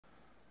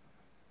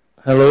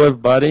Hello,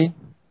 everybody.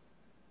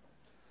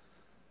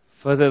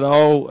 First of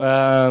all,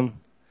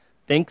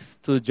 thanks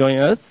to join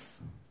us.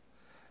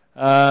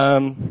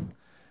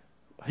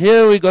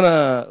 Here we're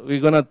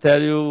gonna tell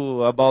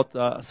you about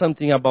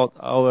something about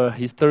our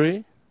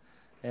history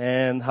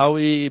and how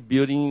we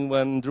building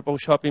one Drupal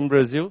shop in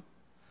Brazil.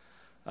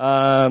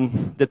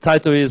 The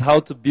title is "How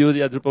to Build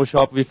a Drupal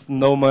Shop with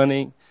No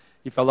Money,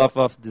 with a Lot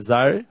of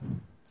Desire."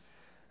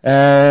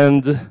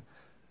 And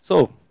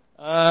so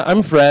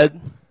I'm Fred.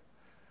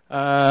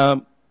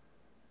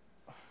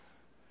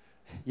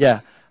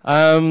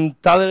 I'm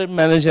talent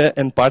manager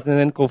and partner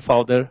and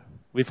co-founder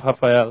with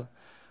Rafael.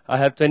 I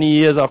have 20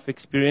 years of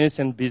experience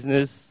in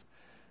business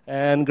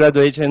and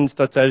graduation in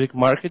strategic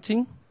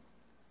marketing.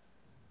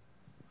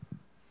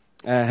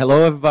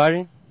 Hello,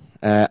 everybody.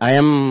 I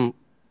am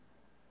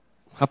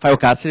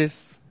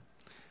Ferrerrafaelcaceres.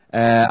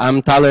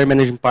 I'm talent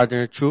managing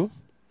partner too.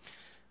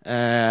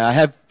 I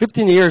have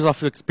 15 years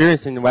of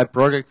experience in web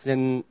projects,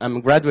 and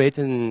I'm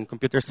graduating in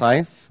computer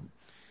science.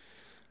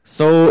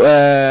 So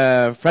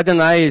Fred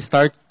and I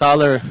started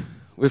Thaler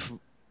with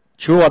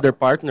two other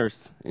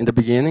partners in the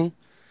beginning.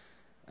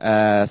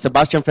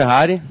 Sebastian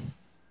Ferrari,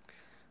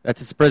 that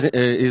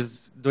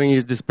is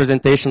doing this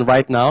presentation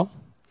right now,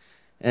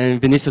 and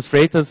Vinicius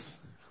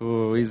Freitas,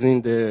 who is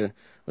in the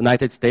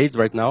United States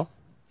right now.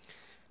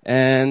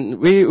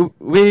 And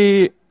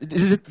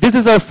this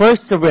is our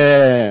first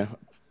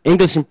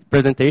English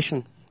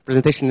presentation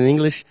in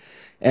English.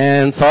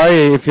 And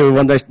sorry if you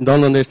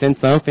don't understand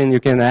something,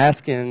 you can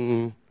ask,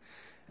 and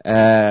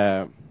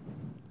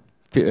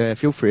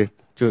feel free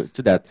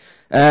to that.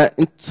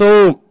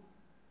 So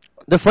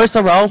the first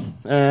around,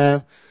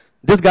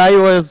 this guy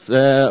was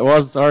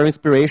our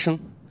inspiration.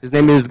 His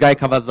name is Guy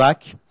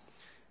Kawasaki,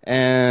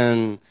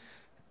 and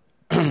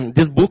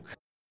this book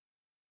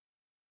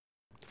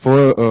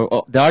for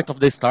The Art of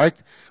the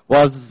Start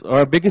was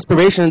our big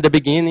inspiration in the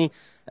beginning.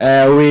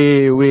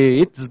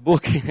 We eat this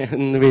book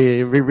and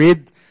we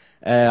read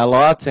a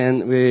lot,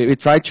 and we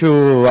try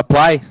to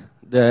apply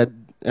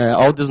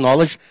all this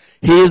knowledge.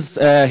 He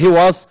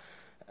was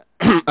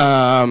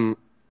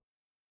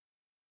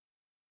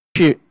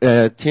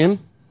team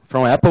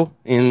from Apple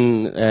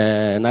in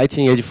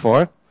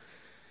 1984,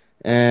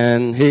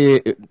 and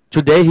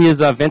today he is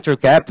a venture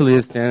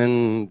capitalist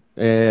and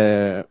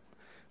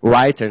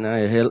writer.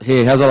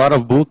 He has a lot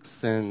of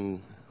books, and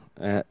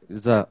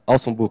it's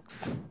awesome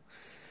books.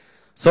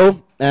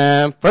 So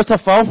first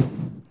of all,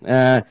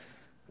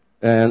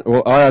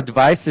 our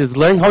advice is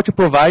learn how to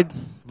provide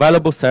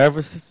valuable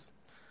services,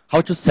 how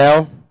to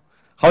sell,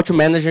 how to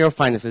manage your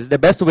finances. The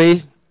best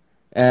way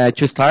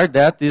to start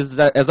that is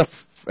as a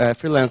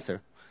freelancer.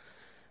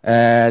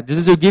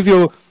 This will give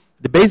you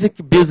the basic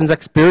business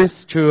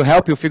experience to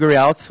help you figure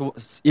out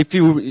if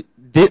you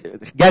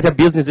get a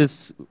business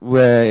is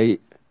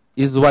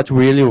what you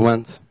really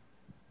want.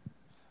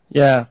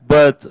 Yeah,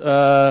 but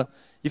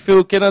if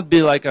you cannot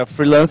be like a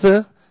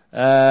freelancer,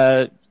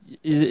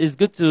 it's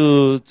good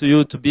to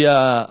you to be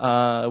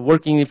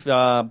working with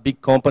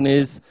big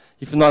companies.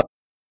 If not,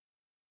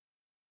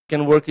 you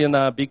can work in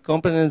big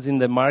companies in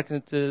the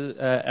market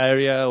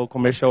area or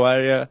commercial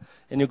area,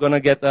 and you're gonna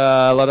get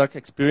a lot of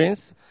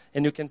experience,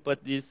 and you can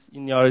put this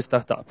in your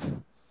startup.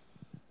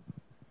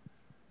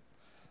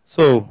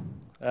 So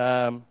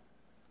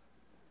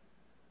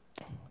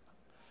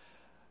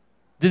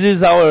this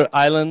is our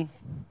island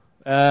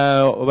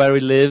where we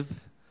live.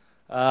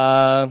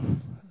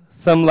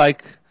 Some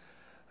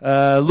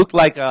look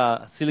like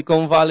a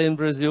Silicon Valley in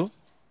Brazil,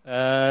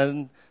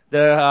 and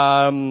there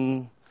are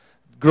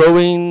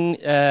growing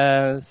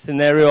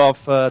scenario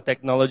of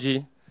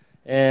technology,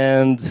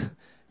 and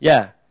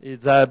yeah,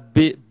 it's a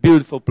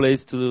beautiful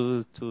place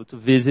to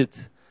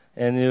visit,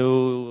 and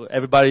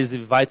everybody is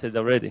invited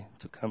already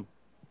to come.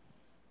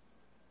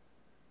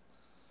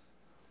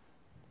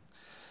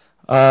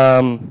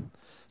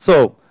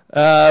 So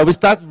we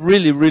start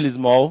really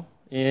small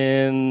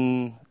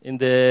in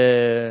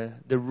the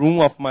room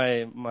of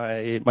my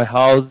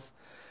house,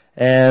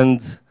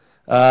 and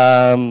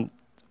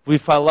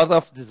with a lot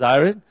of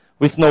desire,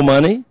 with no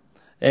money,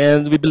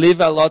 and we believe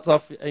a lot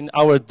in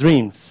our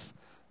dreams.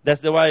 That's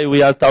the why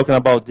we are talking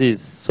about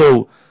this.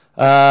 So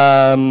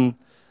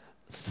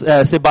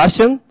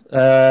Sebastian,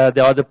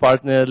 the other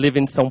partner, live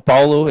in São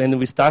Paulo, and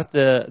we start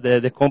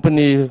the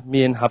company,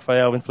 me and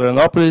Rafael in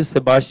Florianópolis,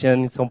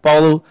 Sebastian in São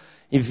Paulo,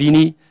 and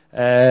Vini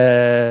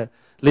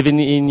living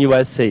in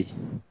USA.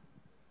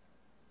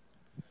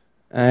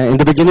 In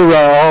the beginning, we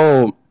are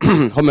all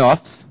home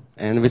office,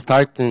 and we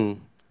start in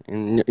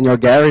your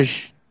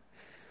garage.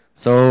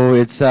 So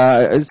it's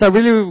a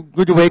really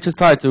good way to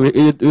start.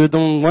 You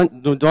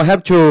don't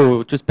have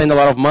to spend a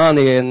lot of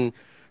money and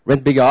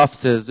rent big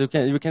offices. You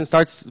can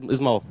start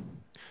small.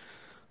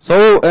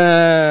 So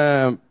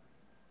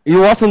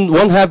you often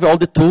won't have all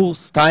the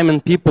tools, time,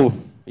 and people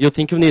you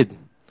think you need.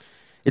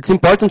 It's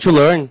important to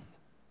learn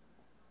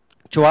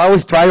to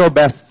always try your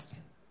best.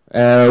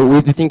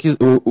 We think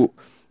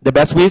the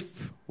best with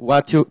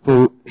what you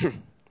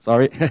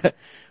sorry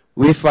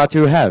with what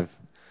you have.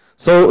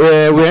 So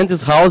we rent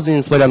this house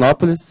in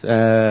Florianópolis.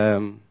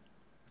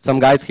 Some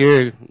guys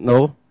here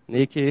know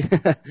Nikki.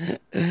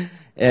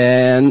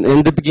 And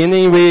in the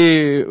beginning,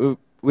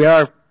 we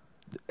are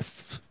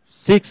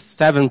 6,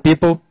 7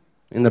 people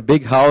in a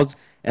big house,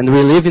 and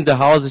we live in the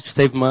house to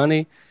save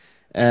money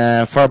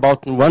for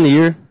about 1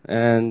 year,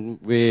 and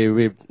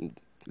we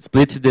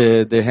split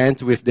the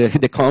hand with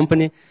the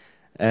company.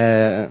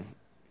 That's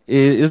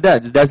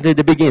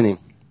the beginning.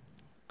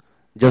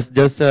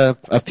 Just a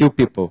few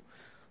people.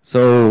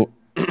 So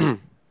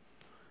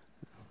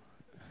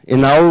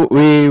and now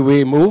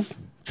we move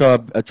to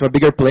a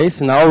bigger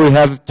place. Now we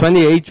have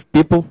 28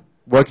 people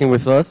working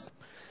with us.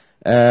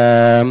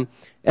 And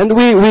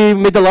we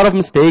made a lot of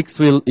mistakes.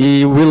 We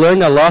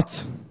learned a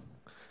lot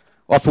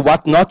of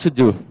what not to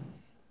do.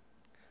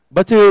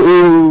 But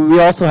we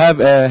also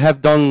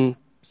have done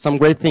some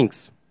great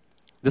things.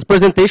 This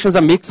presentation is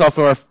a mix of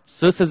our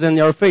successes and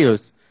our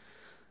failures.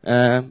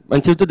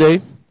 Until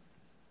today.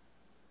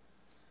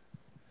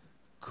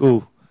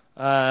 Cool.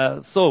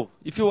 So,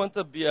 if you want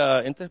to be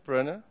an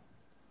entrepreneur,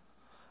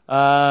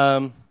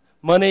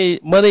 money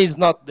is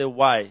not the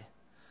why.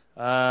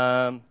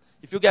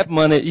 If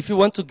you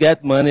want to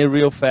get money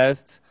real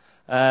fast,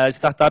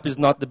 startup is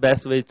not the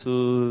best way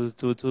to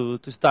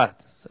start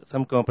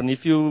some company.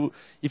 If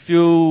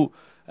you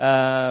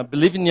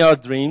believe in your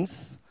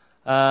dreams,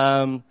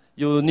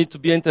 you need to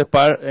be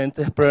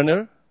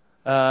entrepreneur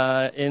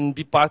and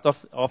be part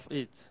of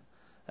it.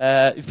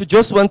 If you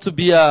just want to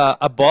be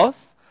a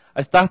boss,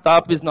 a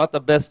startup is not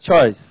the best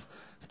choice.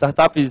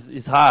 Startup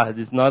is hard.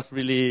 It's not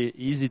really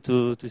easy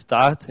to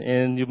start,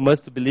 and you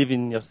must believe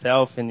in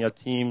yourself and your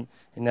team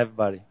and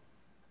everybody.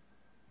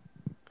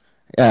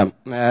 Yeah,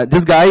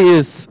 this guy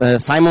is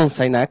Simon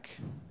Sinek.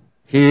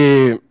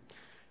 He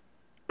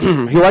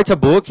wrote a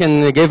book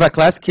and gave a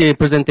classic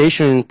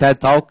presentation in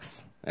TED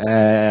Talks.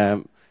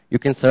 You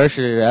can search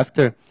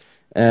after.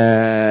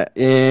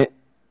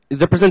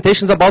 It's a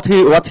presentation about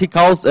what he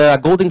calls a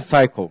golden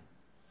cycle.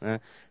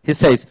 He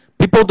says,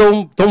 people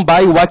don't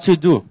buy what you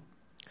do.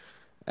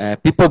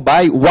 People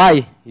buy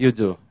why you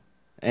do.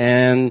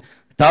 And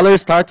Tyler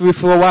starts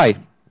with a why.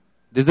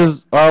 This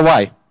is our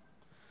why.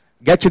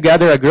 Get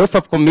together a group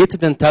of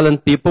committed and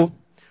talented people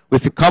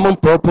with a common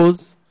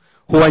purpose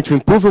who want to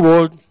improve the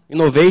world,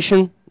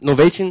 innovation,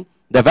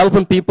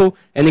 developing people,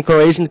 and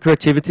encouraging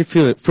creativity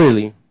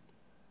freely.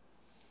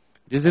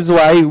 This is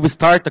why we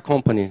start the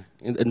company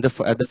at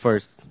the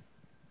first.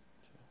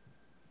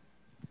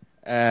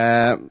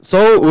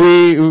 So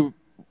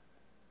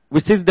we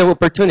seized the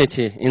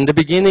opportunity. In the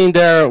beginning,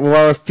 there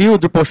were a few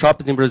Drupal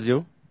shops in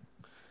Brazil.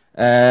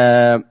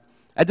 At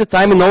the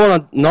time,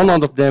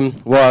 none of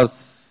them were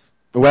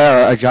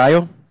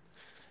agile,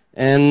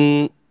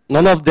 and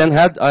none of them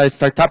had a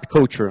startup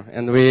culture.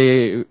 And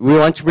we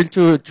want really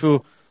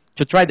to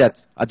try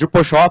that, a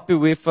Drupal shop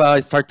with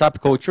a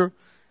startup culture,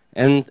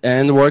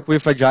 and work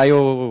with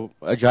agile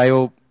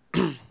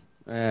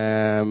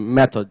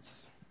methods.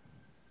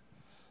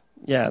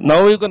 Yeah,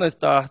 now we're going to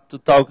start to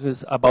talk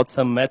about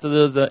some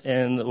methods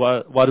and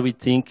what we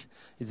think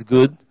is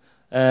good.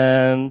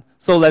 And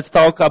so let's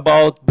talk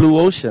about Blue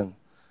Ocean.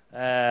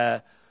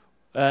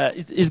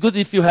 It's good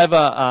if you have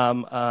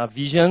a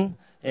vision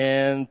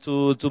and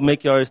to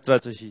make your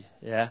strategy.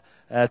 Yeah,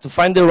 to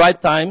find the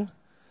right time,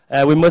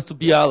 we must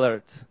be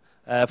alert.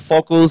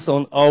 Focus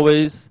on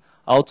always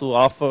out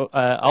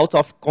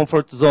of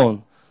comfort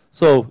zone.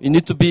 So you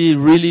need to be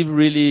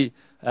really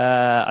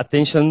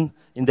attention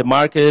in the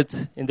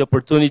market, in the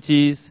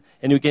opportunities,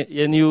 and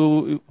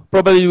you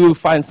probably will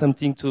find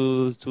something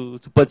to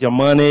put your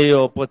money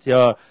or put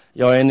your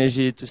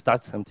energy to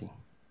start something.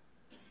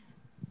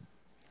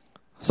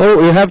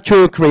 So you have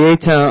to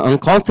create an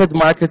unconstant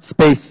market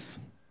space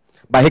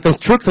by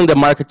reconstructing the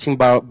marketing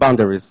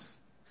boundaries.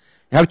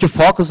 You have to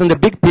focus on the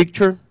big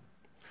picture,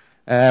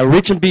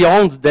 reaching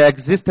beyond the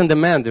existing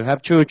demand. You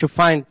have to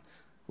find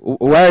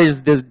where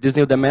is this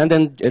new demand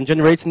and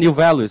generate new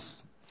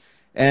values.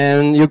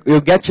 And you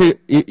get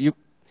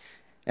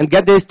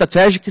the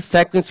strategic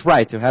sequence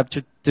right. You have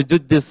to do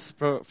this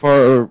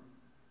for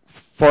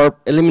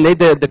eliminate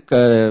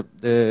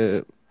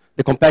the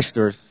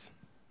competitors.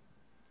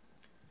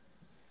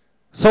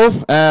 So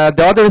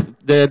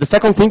the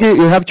second thing,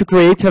 you have to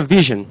create a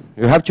vision.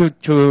 You have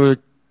to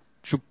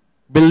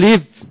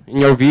believe in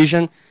your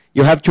vision.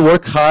 You have to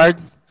work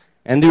hard,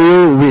 and you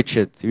will reach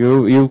it.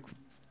 You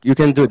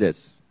can do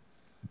this.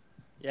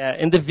 Yeah,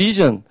 and the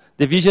vision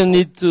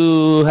needs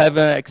to have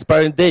an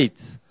expiry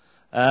date.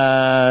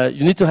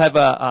 You need to have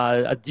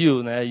a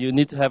deal. You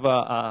need to have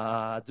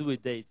a due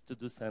date to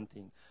do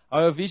something.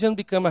 Our vision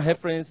become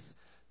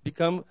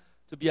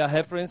to be a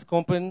reference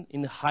company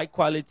in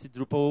high-quality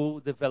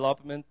Drupal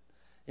development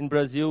in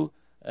Brazil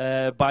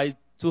by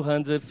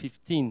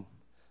 2015.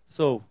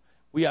 So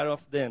we are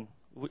of them.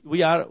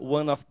 We are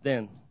one of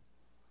them.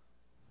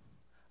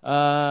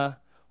 One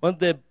of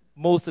the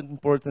most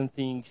important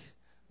thing,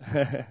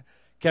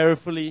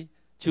 carefully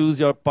choose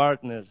your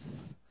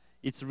partners.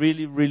 It's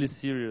really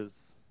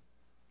serious.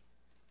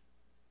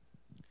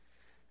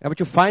 You have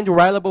to find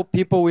reliable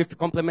people with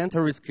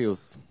complementary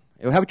skills.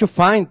 You have to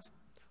find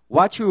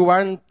what you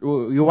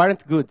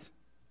aren't good.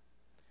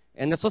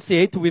 and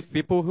associate with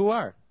people who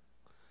are.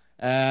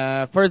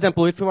 For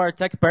example, if you are a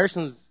tech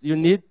person, you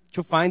need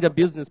to find a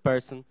business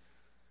person.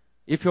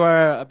 If you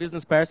are a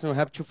business person, you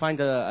have to find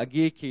a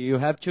geek. You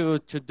have to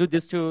do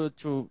this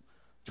to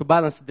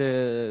balance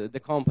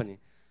the company.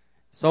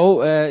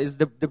 So it's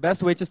the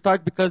best way to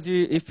start, because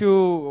if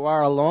you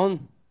are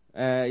alone,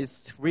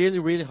 it's really,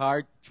 really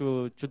hard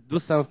to do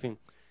something.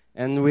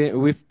 And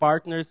with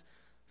partners,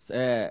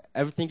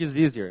 everything is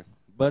easier.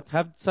 But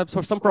have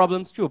some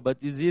problems too. But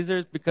it's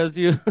easier because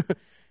you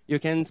you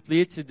can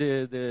split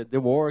the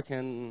work,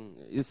 and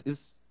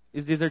it's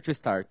easier to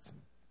start.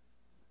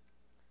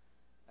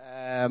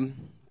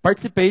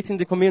 Participate in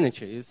the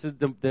community is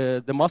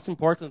the most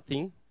important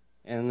thing,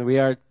 and we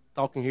are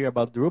talking here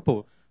about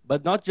Drupal,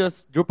 but not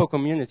just Drupal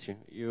community.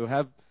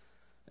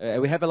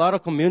 We have a lot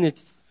of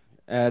communities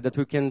that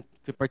we can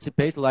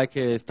participate, like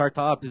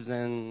startups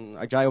and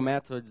agile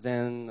methods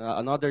and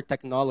other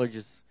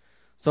technologies.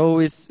 So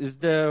it's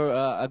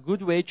a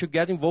good way to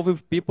get involved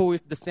with people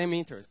with the same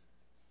interest.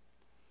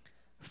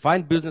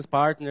 Find business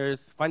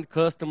partners, find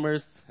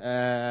customers,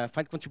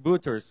 find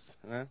contributors.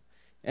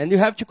 And you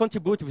have to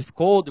contribute with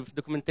code, with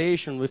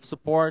documentation, with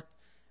support.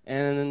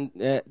 And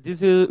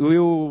this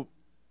will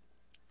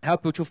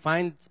help you to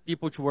find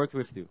people to work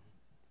with you.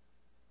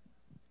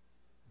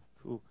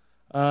 Cool.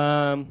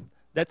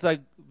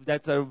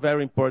 That's a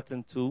very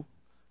important tool.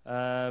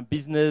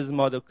 Business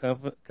model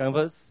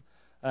canvas.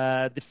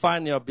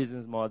 Define your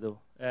business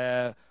model.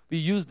 We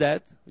use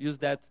that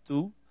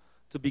tool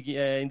to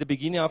begin in the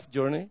beginning of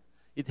journey.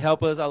 It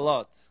helps us a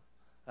lot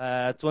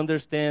to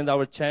understand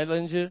our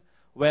challenge,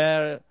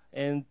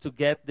 and to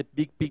get the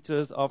big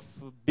pictures of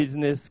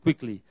business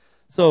quickly.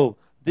 So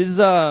this is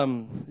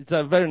it's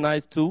a very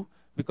nice tool,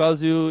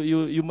 because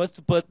you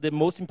must put the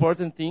most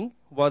important thing,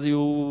 what you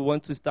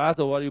want to start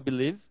or what you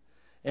believe,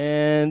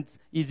 and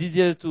it's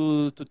easier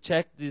to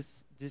check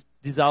this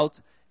out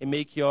and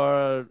make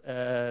your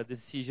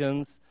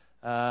decisions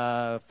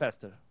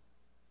faster.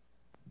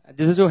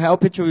 This will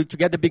help you to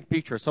get the big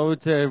picture. So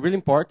it's really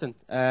important.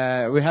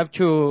 We have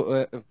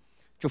to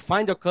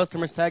find your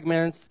customer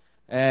segments,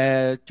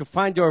 to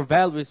find your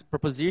values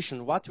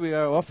proposition, what we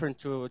are offering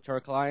to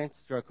our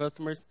clients, to our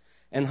customers,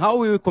 and how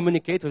we will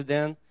communicate with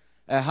them,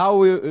 how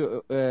we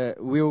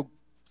will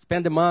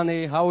spend the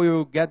money, how we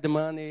will get the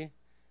money,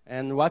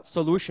 and what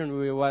solution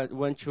we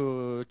want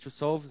to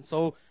solve.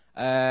 So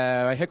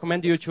I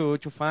recommend you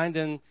to find,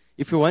 and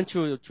if you want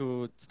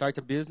to start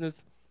a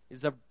business,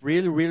 it's a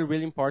really, really,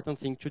 really important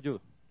thing to do.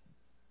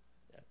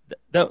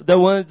 The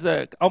one's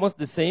almost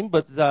the same,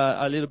 but it's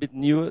a little bit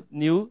new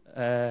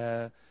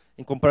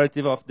in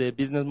comparative of the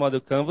business model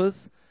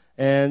canvas.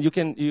 And you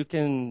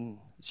can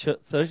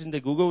search in the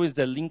Google with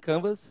the link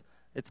canvas.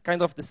 It's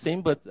kind of the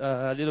same, but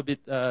a little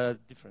bit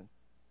different.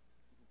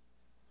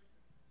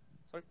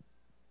 Sorry?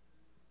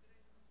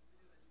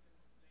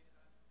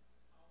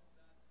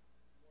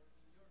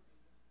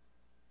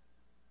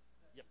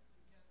 Yep.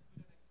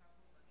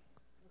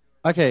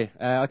 Okay.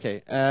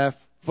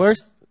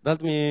 First,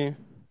 let me.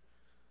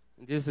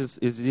 This is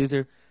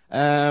easier.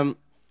 In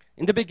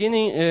the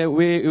beginning,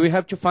 we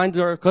have to find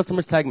our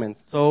customer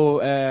segments. So,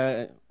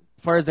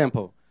 for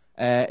example,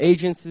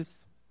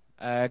 agencies,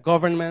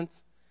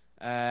 governments,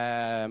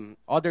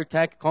 other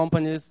tech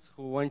companies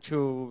who want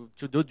to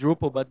do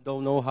Drupal but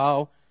don't know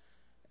how,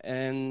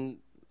 and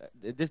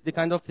the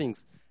kind of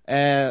things.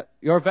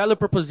 Your value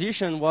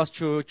proposition was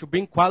to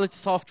bring quality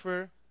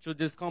software to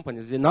these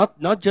companies, and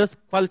not just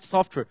quality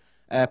software,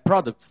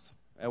 products,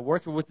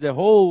 working with the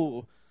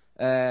whole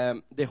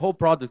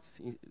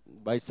product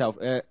by itself.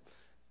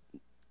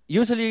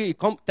 Usually,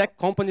 tech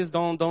companies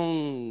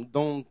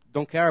don't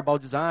care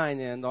about design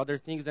and other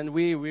things, and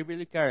we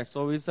really care.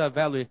 So it's a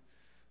value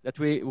that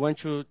we want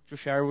to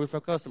share with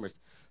our customers.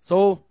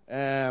 So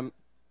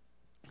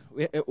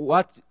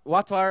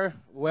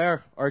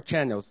where are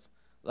channels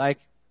like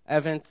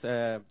events,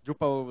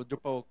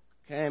 Drupal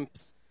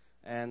camps,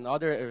 and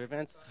other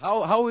events?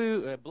 How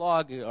we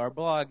blog,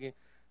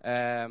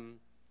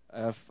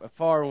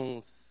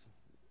 forums,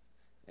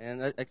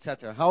 and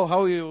etc.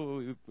 How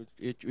you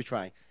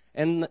try?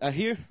 And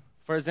here,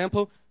 for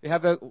example, we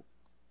have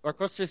our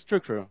cluster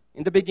structure.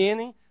 In the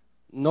beginning,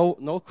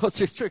 no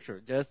cluster structure,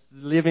 just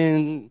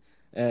living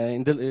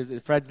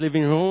in Fred's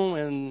living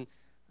room,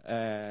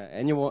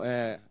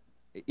 and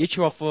each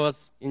of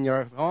us in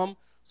your home,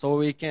 so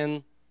we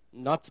can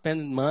not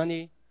spend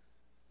money.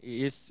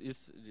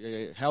 Is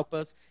help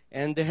us.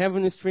 And the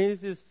revenue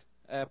streams is,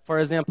 for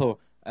example,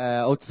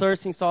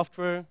 outsourcing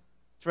software,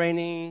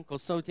 training,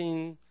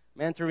 consulting,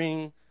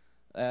 mentoring,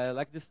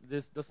 like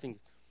those things.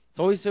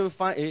 So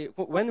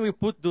when we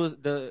put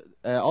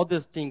all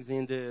these things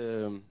in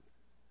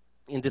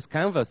this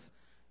canvas,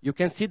 you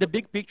can see the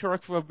big picture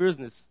of a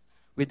business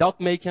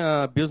without making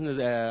a business.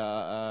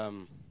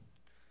 Como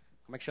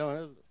é que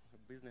chama?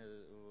 Business.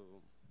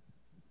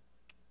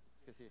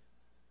 Esqueci.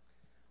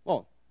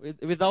 Well,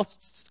 without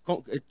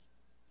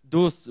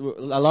do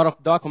a lot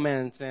of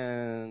documents,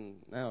 and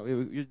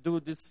you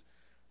do this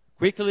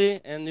quickly,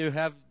 and you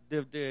have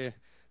the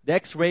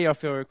X-ray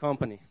of your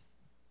company.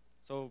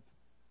 So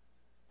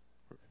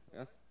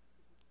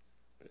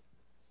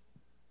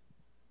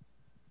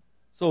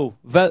So,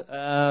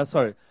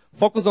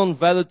 focus on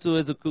value to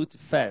execute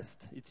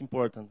fast. It's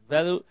important.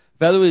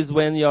 Value is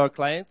when your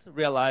client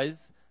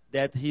realizes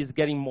that he's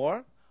getting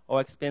more or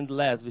expend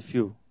less with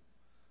you.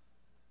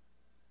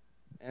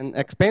 And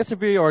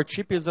expensive or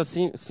cheap is a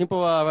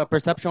simple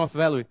perception of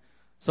value.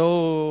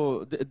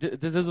 So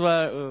this is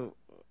what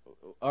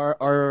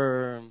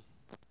our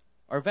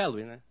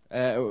value.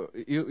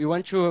 You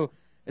want to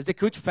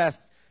execute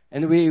fast,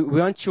 and we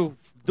want to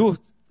do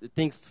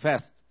things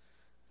fast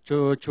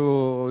to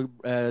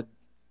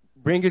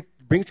bring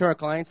to our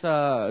clients,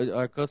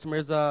 our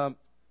customers, time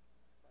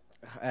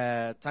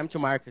to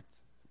market,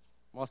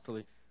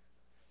 mostly.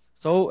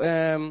 So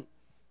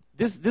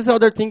this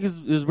other thing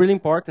is really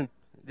important.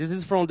 This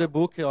is from the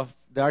book of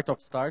The Art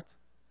of Start.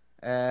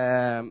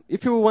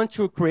 If you want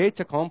to create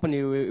a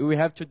company, we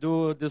have to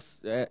do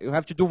this. You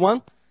have to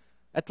do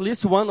at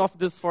least one of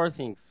these 4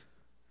 things.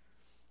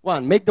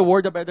 1, make the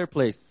world a better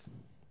place.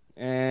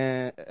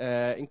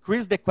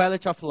 Increase the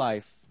quality of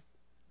life.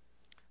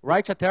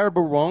 Right a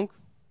terrible wrong,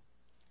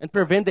 and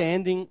prevent the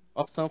ending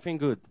of something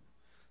good.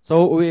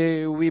 So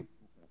we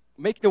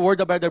make the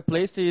world a better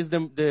place is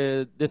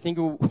the thing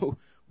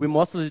we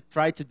mostly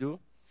try to do.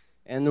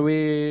 And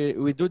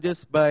we do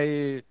this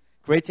by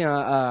creating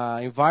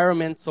an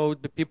environment so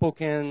the people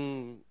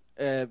can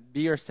be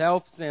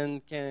yourselves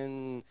and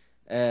can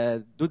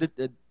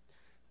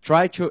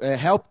try to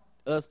help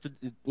us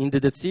in the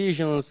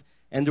decisions.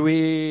 And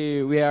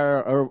we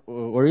are a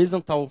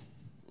horizontal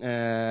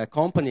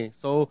company,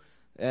 so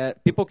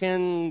people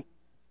can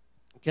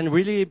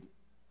really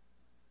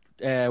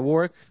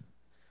work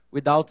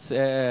without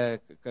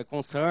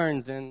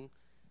concerns and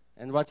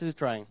what is it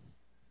trying.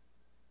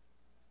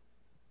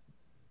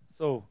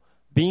 So,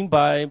 being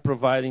by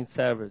providing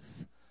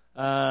service.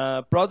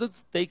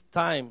 Products take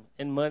time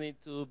and money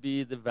to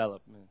be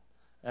developed.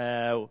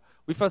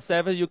 With a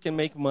service, you can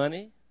make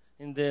money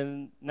in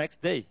the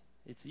next day.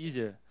 It's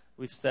easier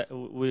with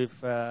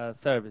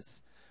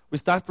service. We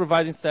start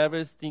providing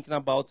service thinking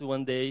about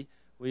one day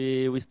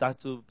we start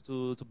to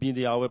build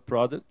our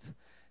product.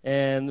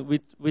 And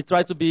we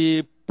try to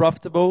be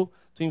profitable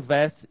to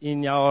invest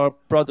in our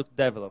product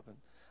development.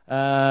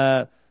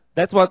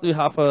 That's what we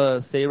have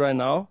to say right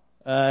now.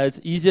 It's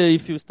easier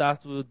if you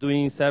start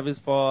doing service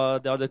for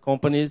the other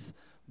companies,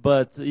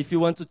 but if you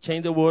want to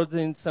change the world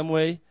in some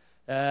way,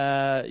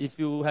 if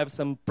you have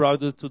some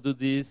product to do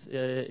this,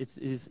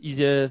 it's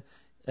easier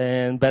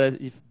and better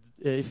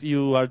if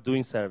you are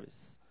doing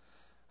service.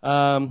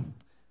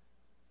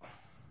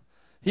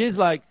 Here's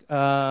like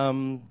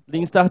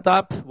Lean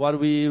Startup, what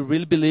we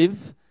really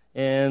believe,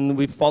 and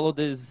we follow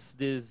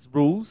these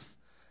rules.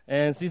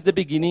 And since the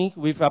beginning,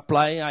 we've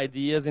applied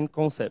ideas and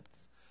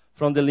concepts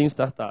from the Lean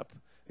Startup.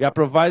 We are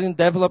providing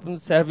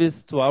development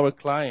service to our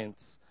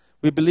clients.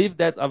 We believe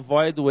that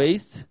avoid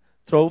waste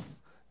through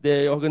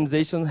the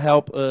organization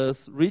help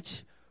us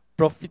reach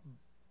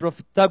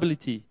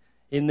profitability,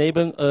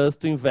 enabling us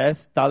to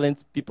invest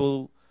talent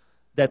people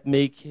that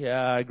make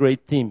a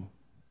great team.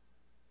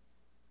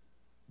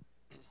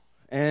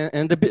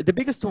 And the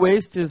biggest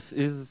waste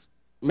is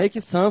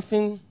making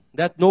something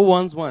that no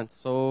one wants.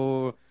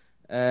 So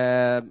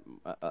a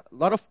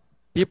lot of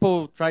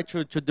people try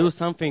to do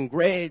something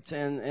great,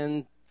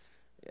 and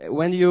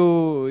when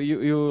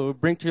you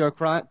bring to your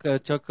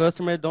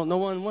customer, no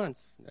one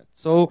wants that.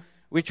 So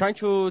we're trying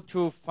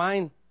to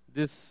find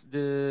this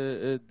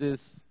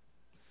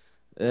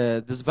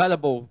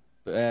valuable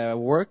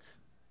work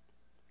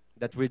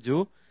that we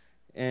do,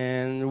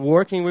 and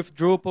working with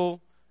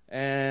Drupal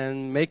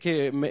and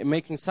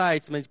making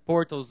sites, making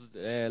portals,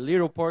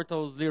 little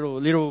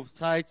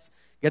sites,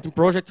 getting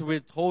projects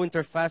with whole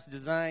interface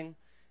design,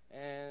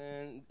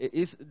 and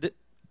it's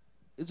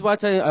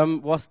what I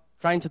was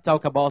trying to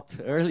talk about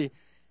early.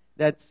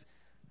 That's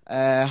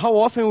how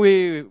often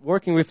we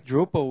working with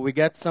Drupal, we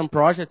get some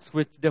projects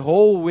with the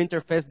whole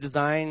interface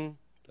design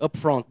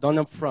done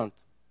up front.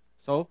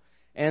 So,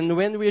 and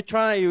when we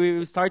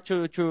start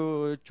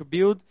to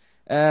build,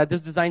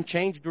 this design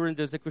change during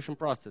the execution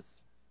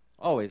process.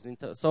 Always.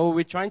 So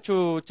we're trying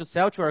to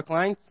sell to our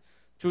clients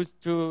to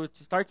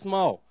start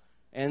small.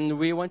 And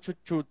we want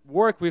to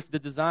work with the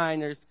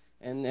designers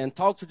and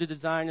talk to the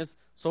designers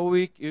so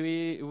we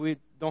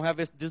don't have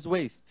this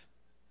waste.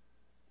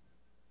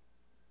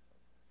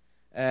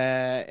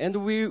 And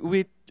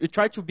we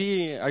try to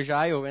be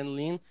agile and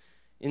lean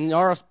in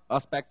all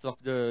aspects of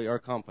our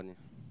company.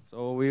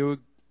 So we will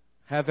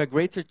have a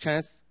greater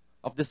chance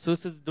of the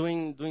success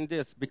doing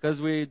this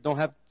because we don't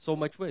have so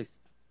much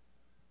waste.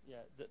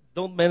 Yeah,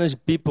 don't manage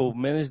people,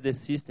 manage the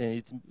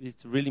system.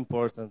 It's really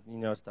important in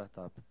your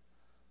startup.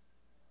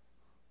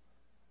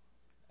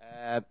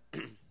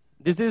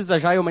 This is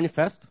Agile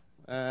Manifesto.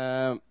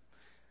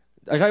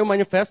 Agile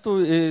Manifesto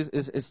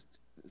is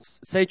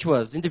say to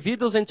us,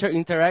 individuals'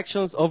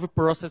 interactions over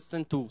processes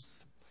and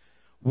tools.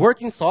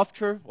 Working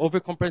software over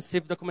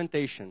comprehensive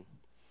documentation.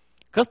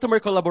 Customer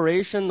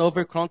collaboration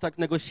over contract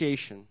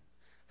negotiation.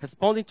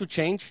 Responding to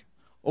change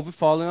over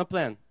following a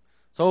plan.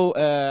 So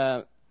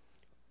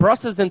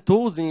process and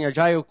tools in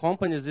agile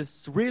companies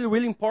is really,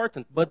 really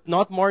important, but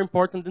not more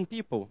important than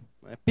people.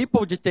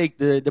 People dictate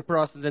the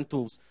process and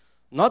tools,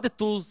 not the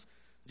tools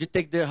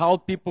dictate how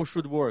people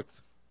should work.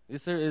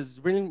 This is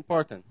really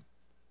important.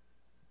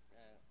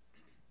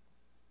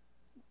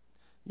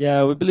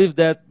 Yeah, we believe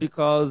that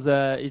because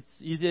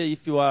it's easier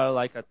if you are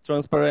like a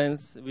transparent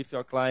with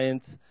your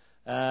client.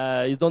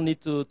 You don't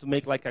need to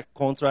make like a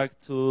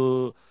contract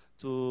to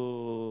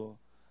to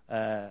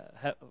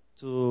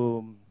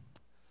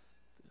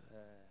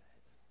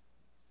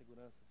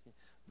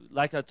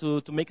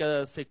make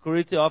a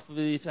security of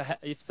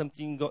if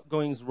something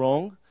going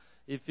wrong.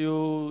 If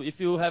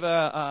you have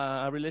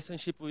a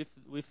relationship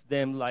with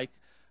them like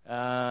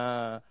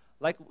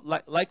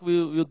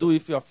we'll do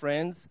with your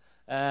friends,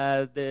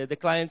 the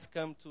clients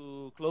come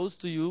to close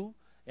to you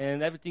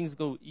and everything's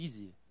go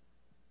easy.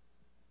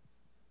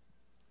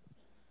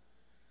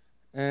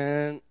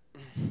 And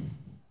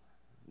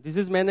this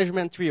is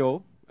Management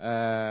 3.0.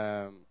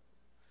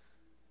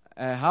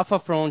 Rafa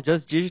from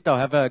Just Digital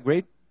have a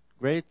great,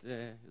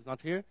 he's not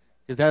here.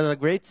 He's had a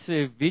great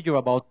video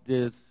about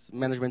this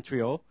Management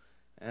 3.0.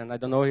 And I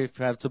don't know if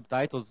you have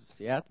subtitles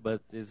yet,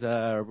 but it's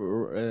a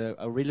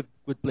really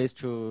good place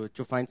to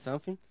find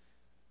something.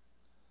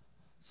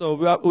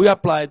 So we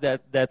applied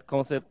that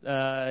concept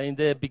in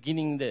the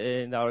beginning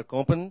in our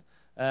company.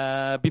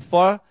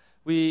 Before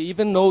we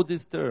even know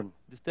this term.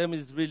 This term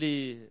is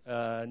really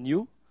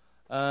new.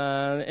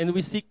 And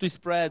we seek to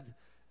spread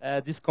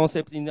this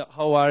concept in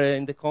how area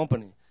in the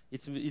company.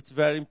 It's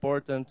very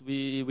important.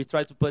 We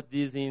try to put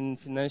this in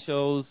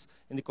financials,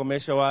 in the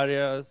commercial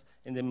areas,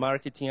 in the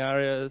marketing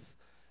areas.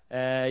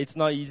 It's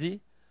not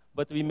easy,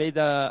 but we made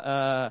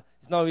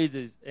it's not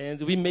easy.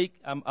 And we make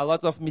a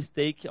lot of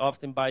mistake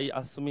often by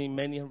assuming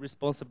many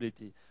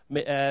responsibility.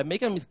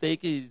 Make a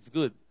mistake is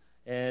good,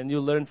 and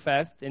you learn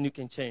fast, and you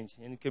can change,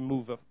 and you can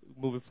move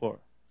it forward.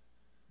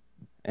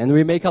 And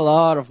we make a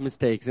lot of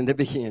mistakes in the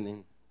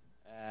beginning.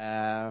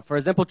 For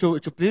example,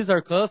 to please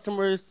our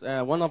customers,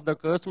 one of the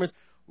customers,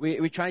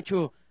 we try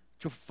to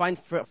find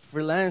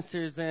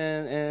freelancers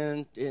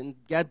and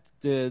get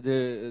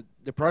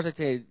the project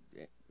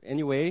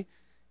anyway,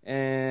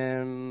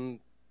 and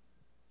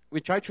we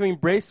try to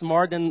embrace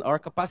more than our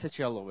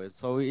capacity always.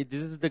 So this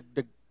is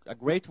a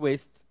great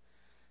waste.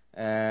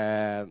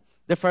 The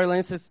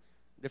freelancers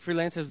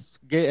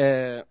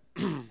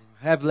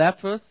have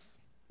left us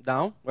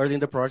down early in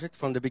the project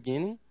from the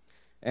beginning,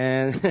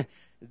 and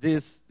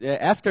this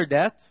after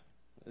that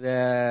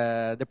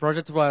the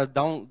project was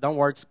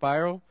downward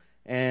spiral,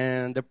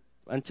 and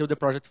until the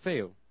project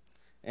failed,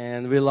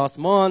 and we lost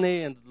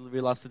money and we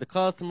lost the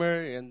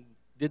customer and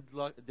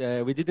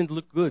we didn't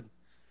look good.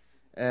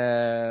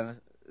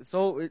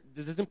 So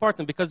this is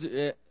important because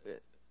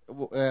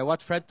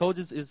what Fred told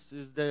us is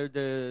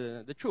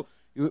the truth.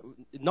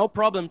 No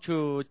problem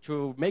to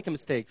make a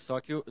mistake.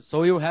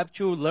 So you have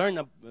to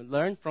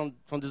learn from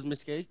these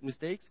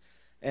mistakes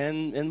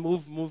and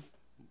move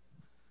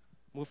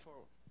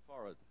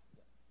forward.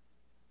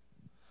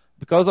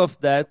 Because of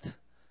that,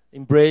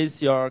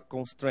 embrace your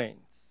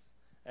constraints.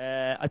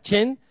 A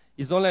chain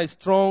is only as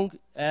strong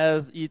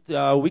as its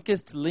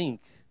weakest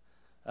link.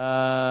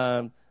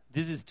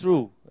 This is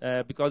true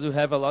because you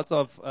have a lot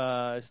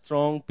of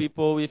strong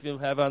people. If you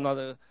have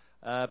another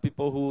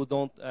people who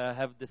don't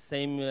have the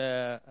same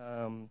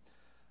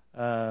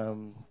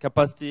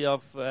capacity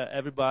of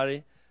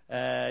everybody,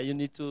 you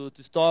need to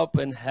stop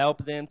and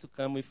help them to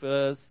come with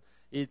us.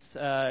 It's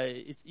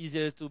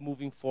easier to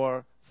moving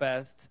forward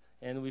fast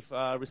and with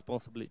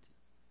responsibility.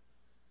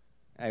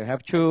 You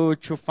have to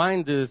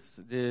find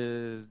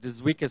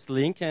this weakest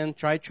link and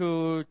try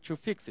to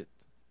fix it.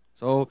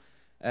 So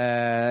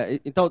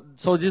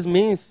this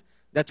means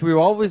that will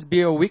always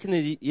be a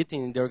weakness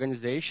in the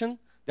organization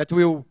that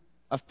will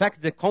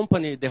affect the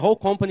company, the whole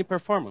company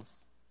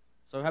performance.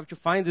 So you have to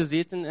find this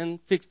and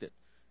fix it,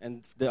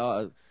 and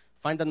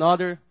find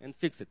another and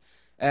fix it.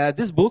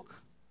 This book,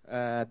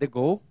 The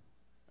Goal,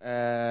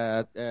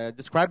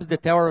 describes the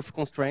tower of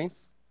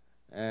constraints.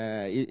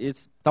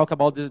 It's talk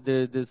about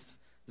these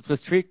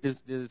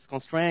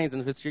constraints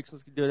and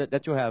restrictions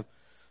that you have.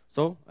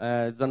 So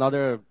it's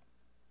another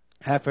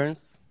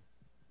reference.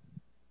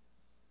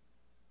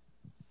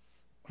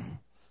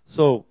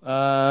 So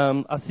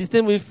a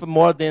system with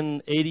more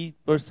than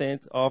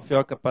 80% of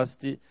your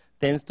capacity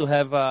tends to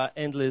have an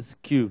endless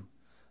queue.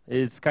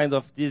 It's kind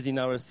of this in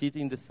our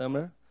city in the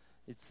summer.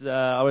 It's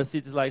our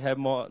cities like have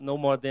no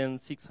more than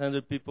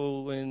 600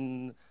 people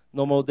in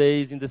normal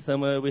days. In the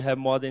summer, we have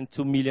more than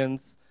 2 million,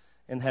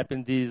 and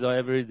happen this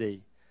every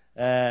day.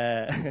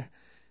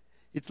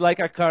 It's like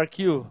a car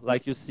queue,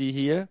 like you see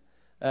here.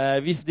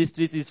 If the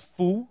street is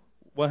full,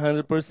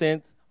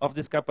 100% of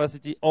this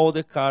capacity, all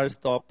the cars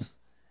stop,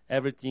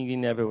 everything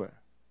in everywhere.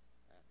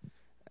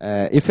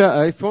 If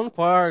one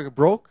car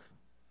broke,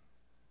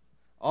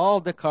 all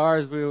the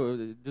cars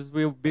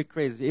will be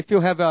crazy. If you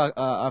have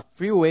a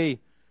freeway,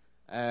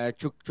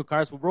 two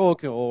cars were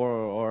broken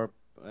or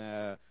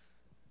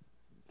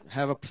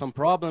have some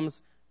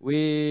problems,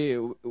 we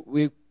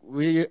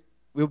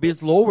will be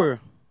slower,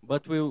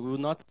 but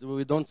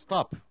we don't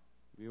stop.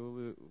 We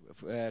will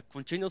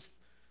continue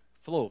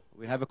flow.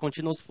 We have a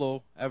continuous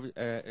flow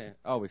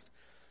always.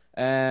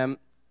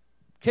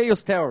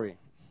 Chaos theory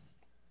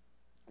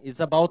is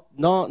about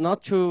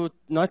not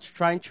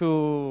trying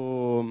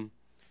to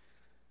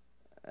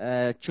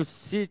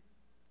see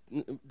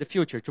the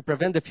future, to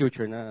prevent the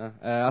future.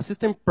 A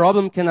system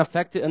problem can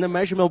affect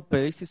unimaginable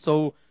pace,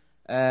 so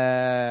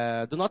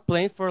do not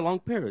plan for long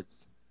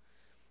periods.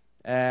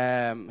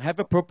 Have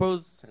a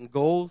purpose and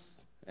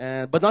goals,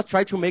 but not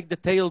try to make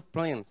detailed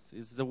plans.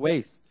 It's a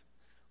waste.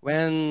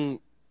 When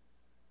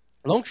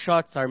long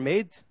shots are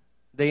made,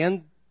 they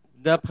end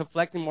up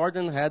reflecting more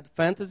than had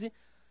fantasy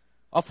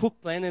of who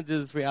planned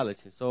this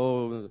reality.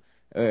 So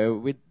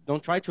we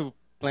don't try to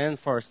plan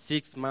for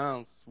 6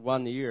 months,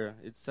 1 year.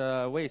 It's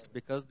a waste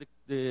because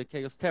the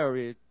chaos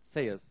theory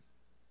says.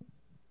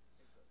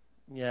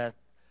 Yeah,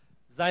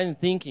 design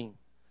thinking.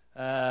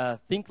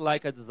 Think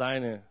like a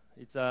designer.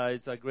 It's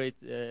a great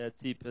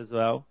tip as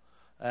well.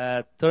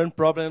 Turn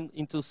problem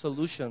into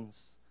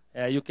solutions.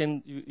 You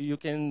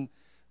can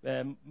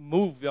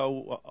move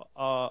your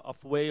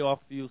of way of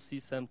you see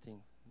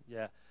something.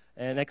 Yeah,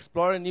 and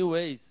explore new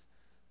ways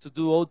to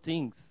do old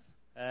things.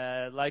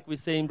 Like we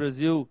say in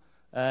Brazil,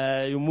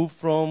 you move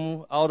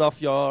from out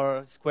of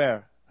your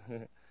square.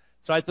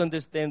 Try to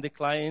understand the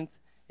client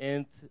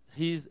and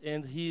his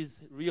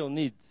real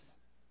needs.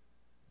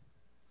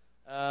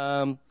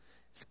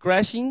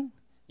 Scratching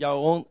your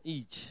own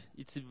itch.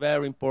 It's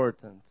very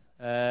important.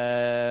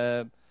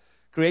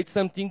 Create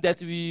something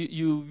that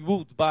you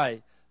would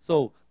buy.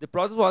 So the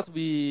product what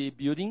we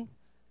building,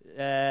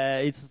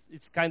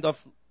 it's kind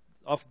of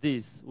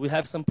this. We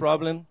have some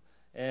problem,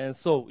 and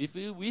so if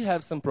we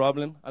have some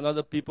problem,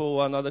 another people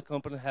or another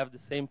company have the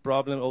same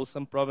problem or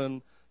some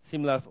problem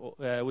similar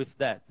with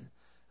that.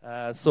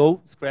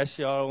 So scratch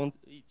your own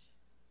itch.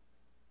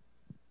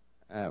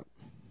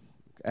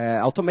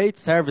 Automate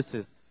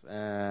services,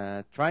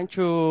 trying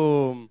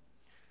to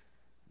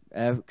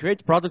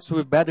create products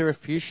with better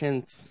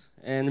efficiency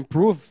and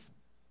improve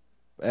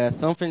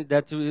something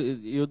that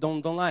you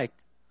don't like.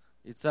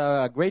 It's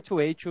a great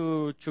way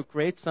to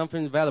create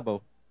something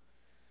valuable.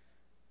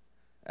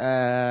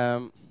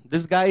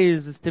 This guy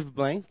is Steve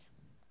Blank.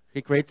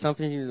 He creates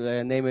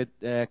something named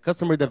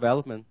customer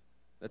development.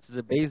 That's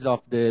the base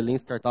of the Lean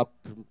Startup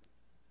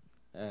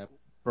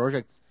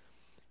projects.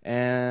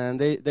 And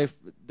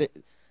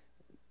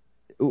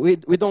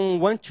we don't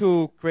want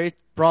to create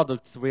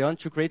products. We want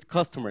to create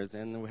customers,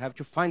 and we have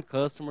to find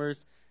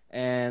customers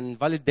and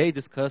validate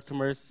these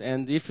customers.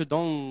 And if you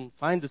don't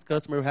find this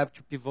customer, you have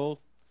to pivot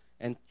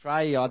and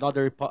try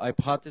another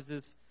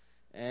hypothesis.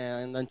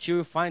 And until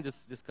you find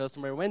this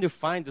customer, when you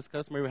find this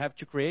customer, you have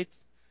to create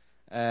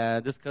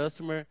this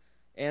customer.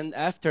 And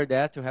after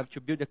that, you have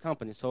to build a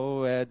company.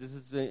 So this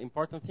is an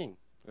important thing.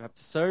 You have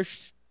to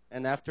search,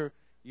 and after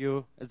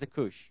you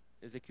execute.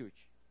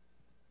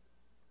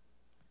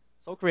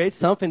 So create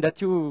something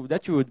that you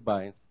would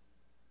buy.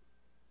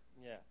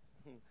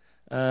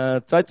 Yeah.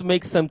 Try to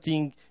make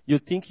something you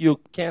think you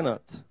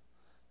cannot.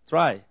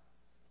 Try.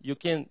 You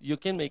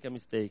can make a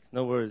mistake,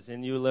 no worries,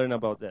 and you learn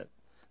about that.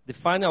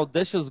 Define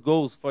audacious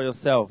goals for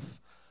yourself.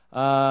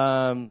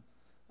 I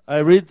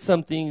read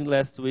something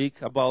last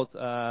week about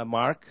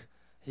Mark.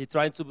 He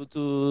tried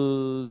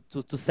to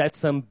set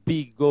some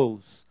big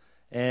goals.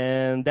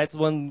 And that's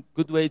one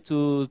good way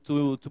to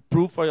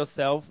prove for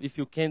yourself if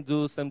you can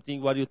do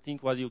something what you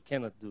think what you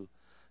cannot do.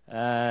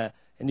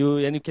 And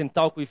you can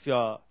talk with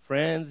your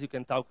friends, you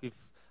can talk with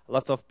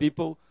lots of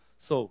people.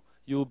 So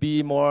you'll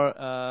be more,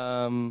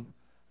 you're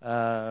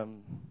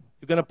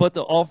going to put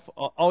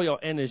all your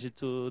energy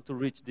to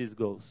reach these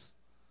goals.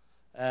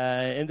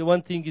 And the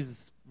one thing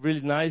is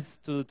really nice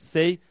to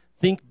say,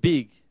 think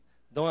big.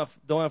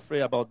 Don't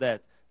afraid about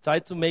that. Try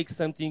to make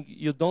something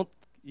you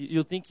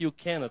think you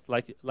cannot,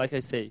 like I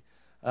say.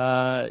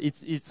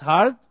 It's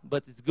hard,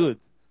 but it's good.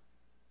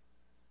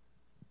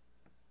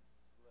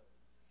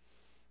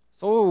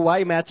 So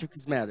why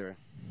metrics matter?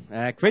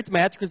 Create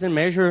metrics and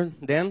measure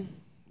them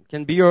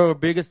can be your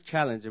biggest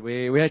challenge.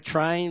 We are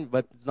trying,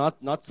 but it's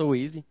not so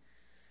easy.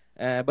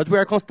 But we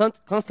are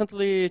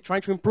constantly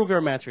trying to improve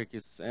our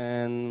metrics,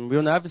 and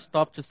we'll never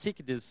stop to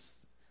seek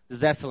this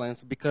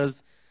excellence,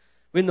 because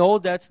we know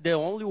that's the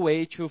only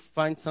way to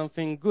find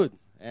something good.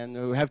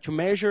 And we have to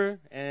measure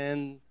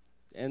and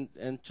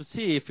to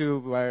see if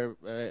you are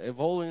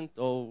evolving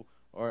or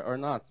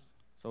not.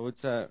 So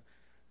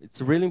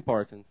it's really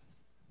important.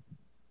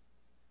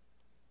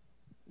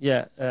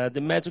 Yeah,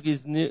 the metric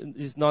is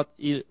not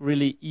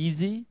really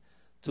easy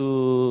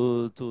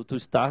to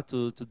start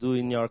to do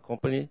in your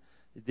company.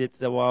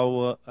 It's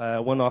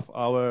one of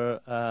our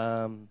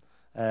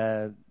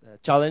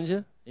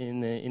challenge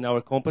in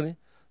our company.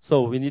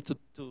 So we need to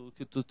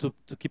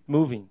keep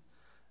moving.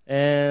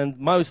 And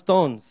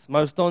milestones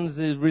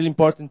is really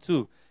important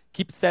too.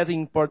 Keep setting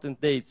important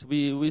dates.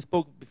 We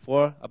spoke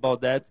before about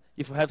that.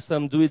 If you have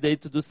some due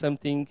date to do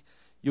something,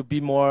 you'll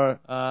be more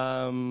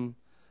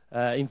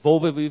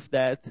involved with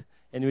that,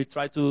 and we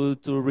try to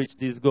reach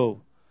this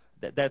goal,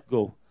 that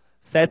goal.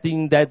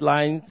 Setting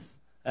deadlines,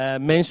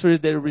 measure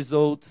the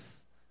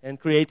results, and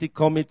create it,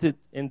 committed,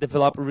 and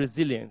develop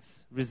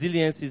resilience.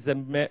 Resilience is a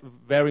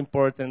very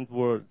important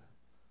word.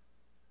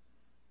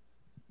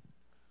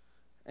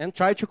 And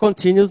try to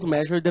continuously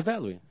measure the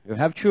value. You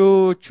have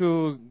to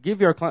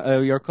give your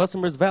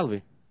customers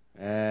value.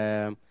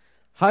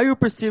 How you are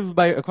perceived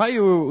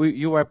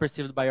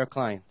by your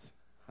clients.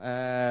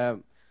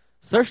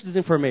 Search this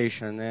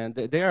information, and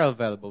they are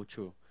available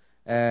too.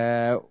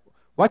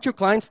 What your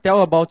clients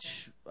tell about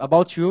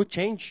you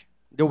change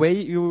the way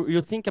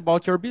you think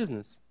about your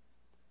business.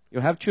 You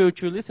have to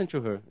listen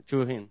to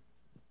him.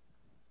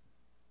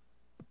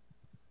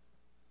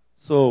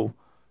 So,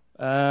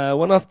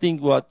 one of the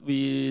things what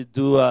we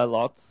do a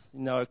lot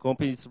in our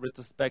company is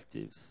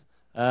retrospectives.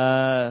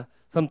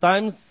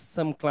 Sometimes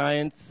some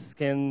clients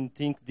can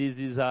think this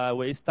is a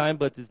waste time,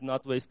 but it's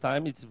not waste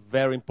time. It's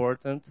very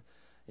important.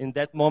 In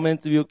that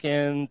moment, you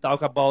can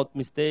talk about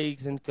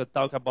mistakes and can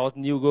talk about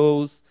new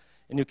goals,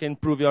 and you can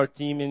improve your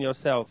team and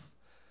yourself.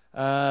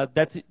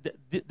 That's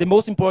it. The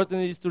most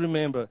important is to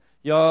remember,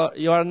 you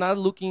are not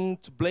looking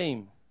to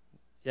blame.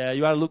 Yeah,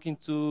 you are looking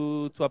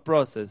to a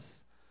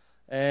process.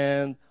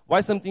 And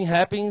why something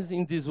happens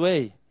in this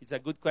way? It's a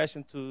good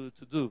question to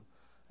do.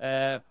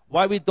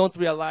 Why we don't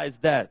realize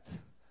that?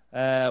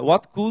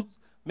 What could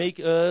make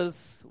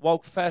us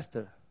walk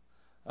faster?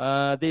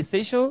 The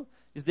essential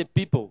is the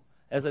people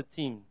as a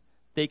team.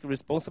 Take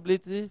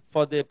responsibility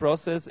for the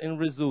process and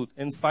result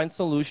and find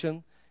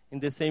solution in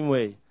the same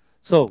way.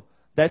 So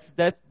that's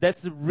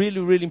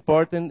really, really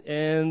important.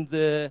 And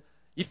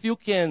if you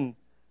can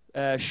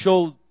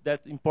show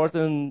that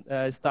important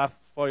stuff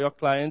for your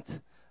client,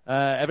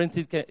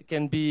 everything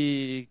can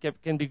be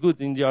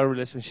good in your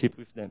relationship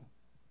with them.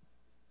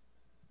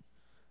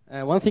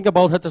 One thing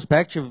about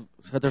retrospectives,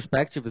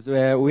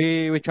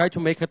 we try to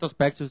make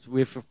retrospectives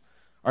with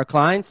our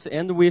clients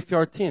and with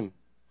your team.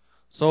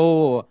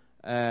 So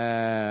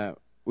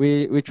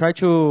we try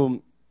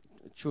to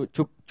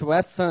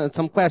ask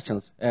some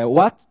questions.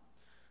 What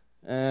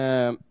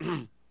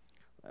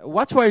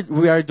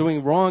we are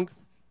doing wrong,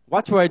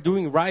 what we are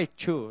doing right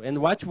too, and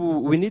what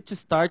we need to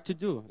start to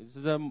do. This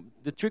is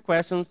the three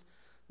questions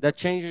that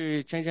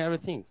change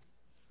everything.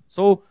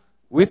 So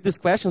with these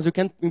questions, you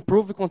can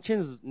improve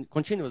continuously.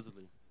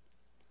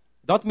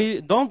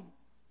 Do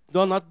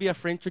not be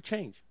afraid to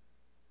change.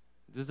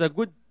 This is a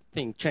good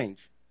thing,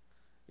 change.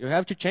 You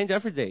have to change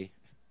every day.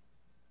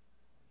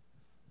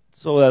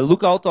 So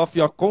look out of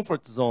your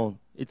comfort zone.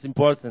 It's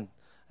important.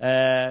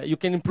 You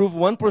can improve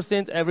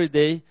 1% every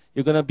day.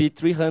 You're going to be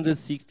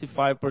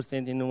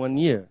 365% in 1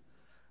 year.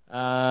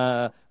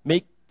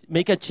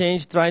 Make a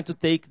change trying to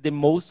take the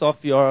most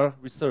of your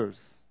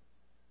resource.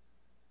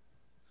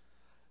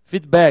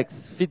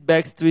 Feedbacks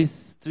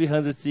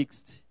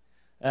 360.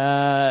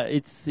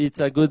 It's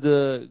a good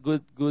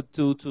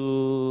tool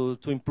to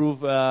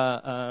improve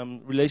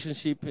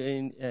relationship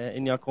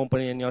in your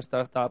company and your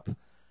startup.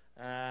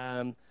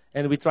 And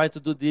we try to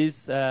do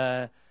this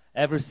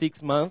every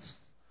 6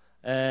 months.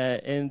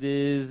 And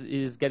this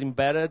is getting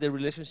better, the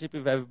relationship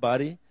with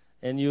everybody.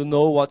 And you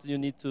know what you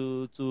need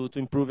to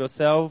improve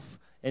yourself.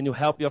 And you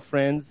help your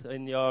friends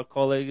and your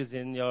colleagues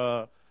and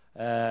your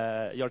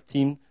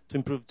team to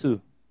improve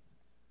too.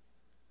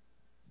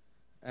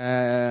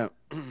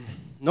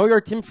 Know your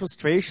team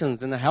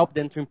frustrations and help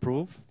them to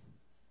improve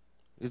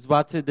is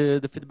what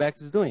the feedback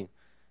is doing.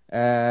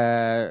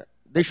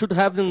 They should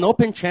have an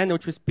open channel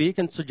to speak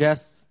and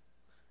suggest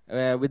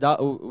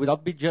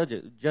without being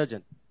judged.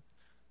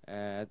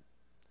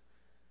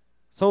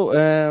 So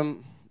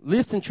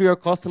listen to your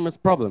customer's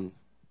problem.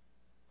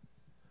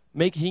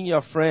 Make him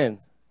your friend.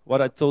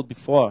 What I told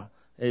before,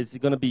 it's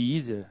going to be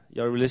easier,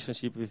 your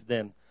relationship with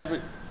them.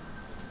 Sorry.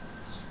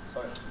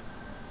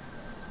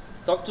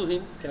 Talk to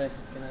him. Can I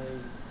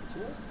continue?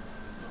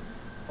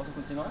 Posso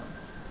continuar?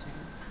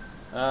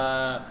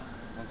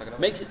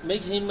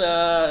 Make him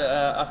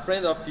a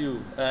friend of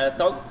you.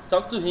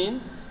 Talk to him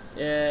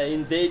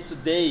in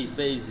day-to-day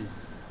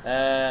basis.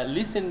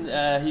 Listen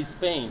his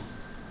pain.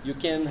 You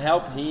can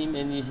help him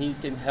and he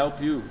can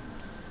help you.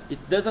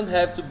 It doesn't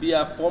have to be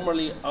a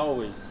formally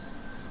always.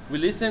 We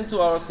listen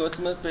to our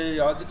customers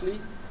periodically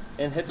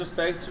and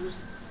retrospectives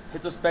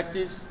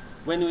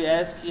when we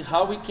ask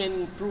how we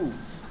can improve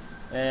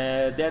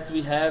that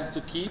we have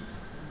to keep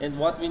and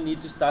what we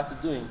need to start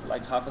doing,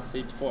 like Rafa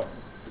said before.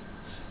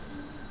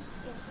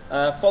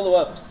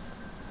 Follow-ups.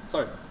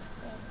 Sorry.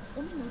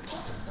 Minuto.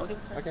 Okay.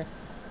 Okay.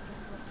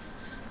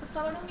 Por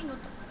favor,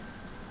 minuto.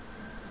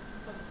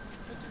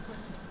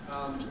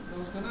 I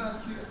was going to ask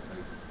you, you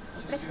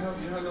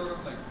have a lot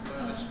of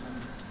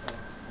management stuff,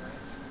 right?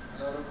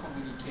 A lot of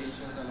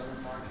communications, a lot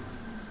of marketing.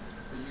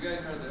 But you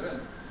guys are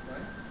developers,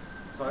 right?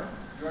 Sorry?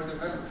 You are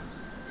developers.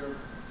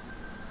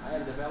 I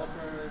am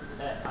developer.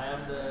 I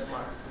am the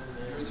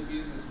marketing. You're the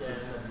business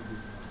person.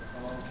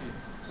 Yeah. Oh, okay.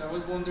 So I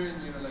was wondering,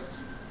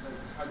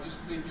 how do you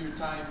split your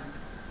time?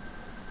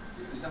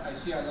 I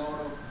see a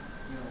lot of,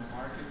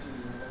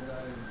 marketing and all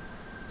that. And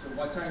so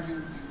what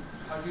time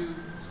how do you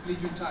split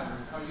your time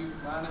and how you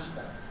manage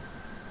that?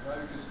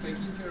 Right? Because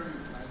taking care of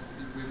your clients,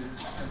 it really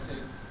can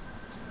take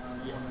how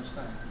much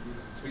time.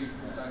 3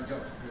 full-time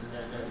jobs.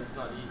 And it's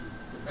not easy.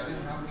 Depending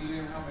on how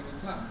many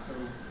plants. So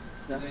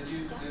then the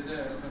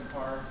development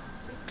part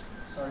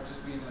start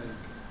just being like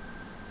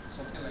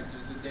something like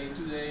just the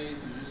day-to-day.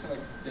 So you just like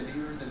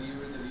deliver, and to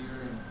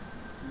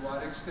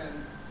what extent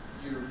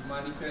your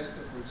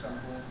manifesto, for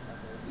example,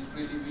 is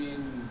really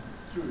being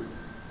true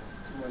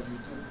to what you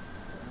do.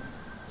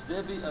 Today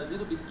a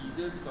little bit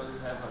easier because we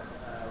have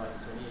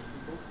like 28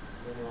 people.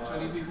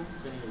 20 people?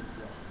 28,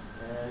 yeah.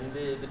 And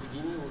in the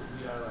beginning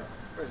we are like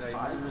 5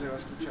 or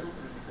 6 people.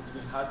 It's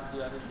been hard to do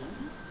everything.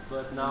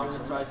 But now we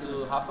try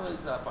to, Rafa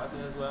is a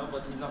partner as well,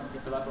 but he's not a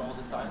developer all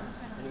the time.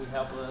 And he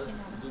helps us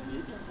do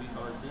this with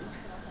our team.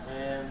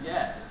 And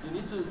yeah, you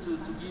need to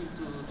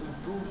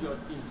improve your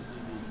team to do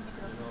this.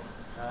 You know,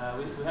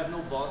 we have no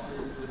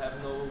bosses, we have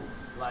no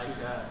like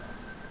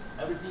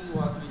everything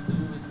what we do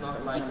is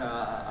not like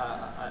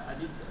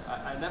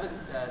I never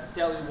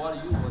tell you what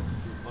you want to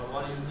do or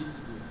what you need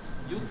to do.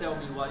 You tell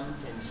me what you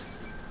can do.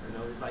 You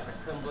know, it's like a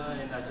Kanban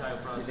and Agile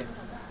process.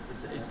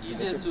 It's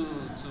easier for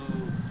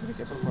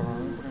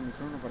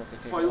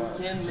you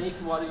can make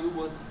what you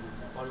want to do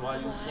or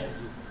what you can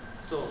do.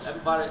 So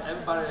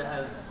everybody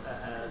has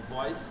a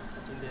voice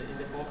in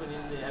the company,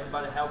 and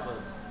everybody help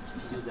us to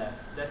do that.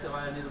 That's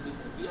why a little bit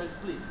we are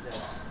split.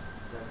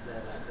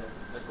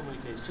 That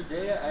communication.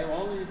 Today I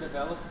only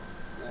develop.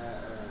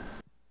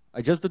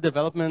 I just do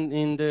development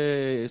in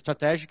the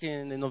strategic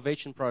and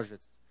innovation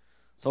projects.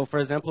 So, for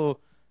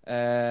example,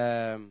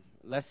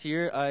 last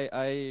year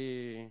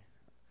I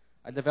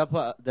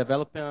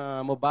developed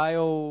a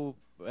mobile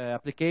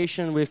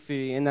application with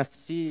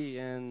NFC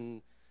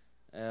and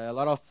a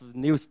lot of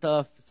new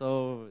stuff.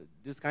 So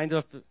this kind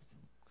of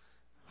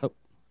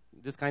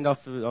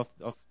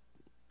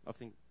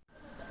thing.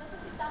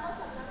 Necesitamos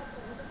hablar a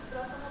través del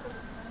micrófono porque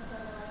si no, no se va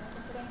a grabar en la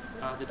conferencia.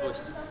 Entonces, Depois.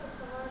 preguntas,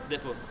 por favor,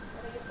 Depois.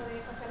 para yo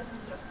poder pasarles el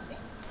micrófono, ¿sí?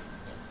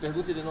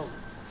 Pergunte de novo. Lo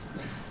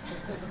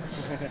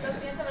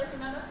siento, pero si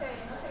no, no se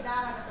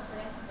graba la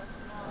conferencia, entonces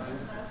si no lo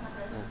hacen a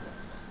través del micrófono.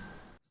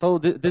 So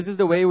this is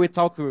the way we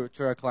talk to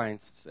our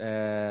clients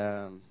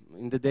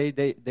in the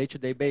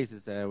day-to-day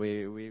basis.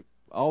 We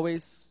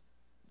always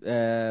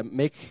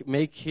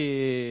make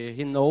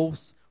he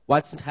knows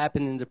what's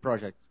happening in the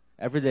project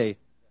every day.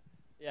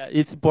 Yeah,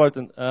 it's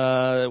important.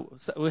 So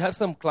we have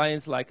some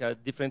clients like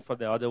different for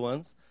the other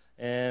ones,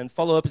 and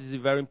follow-up is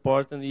very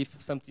important. If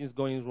something is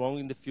going wrong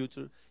in the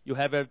future, you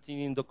have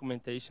everything in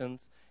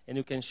documentations, and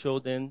you can show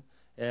them.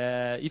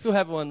 If you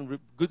have one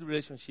good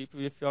relationship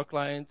with your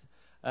client,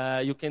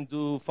 you can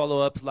do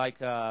follow-ups like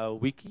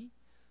weekly,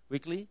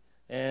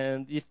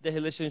 and if the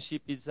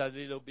relationship is a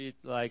little bit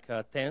like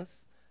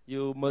tense,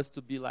 you must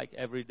be like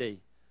every day.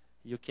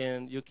 You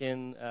can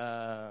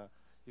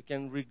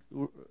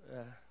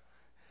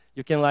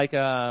like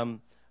a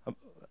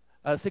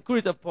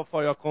security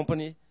for your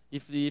company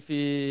if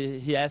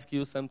he asks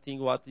you something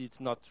what it's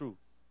not true.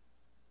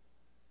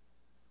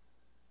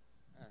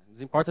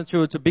 It's important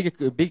to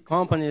big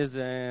companies,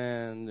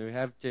 and we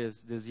have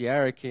this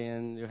hierarchy,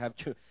 and you have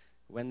to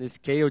when you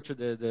scale to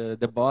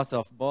the boss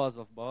of boss,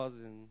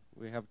 and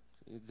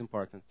it's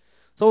important.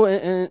 So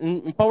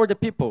empower the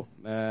people.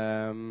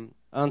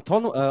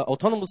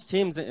 Autonomous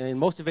teams and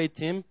motivate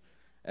team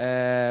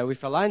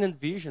with aligned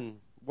vision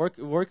work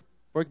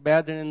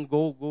better and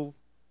go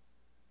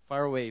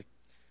far away.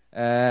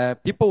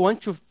 People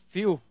want to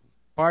feel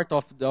part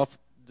of the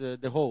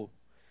whole,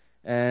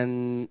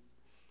 and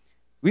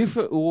with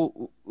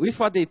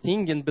what they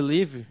think and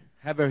believe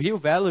have a real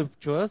value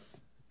to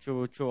us,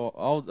 to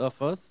all of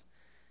us.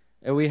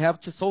 We have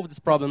to solve this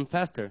problem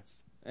faster,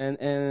 and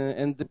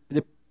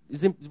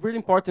it's really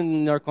important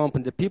in our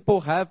company. The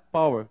people have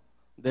power.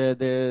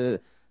 The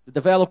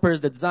developers,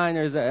 the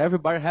designers,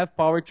 everybody have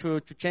power to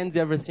change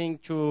everything,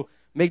 to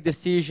make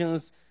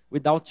decisions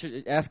without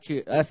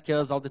ask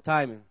us all the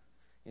time.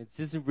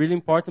 It's really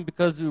important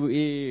because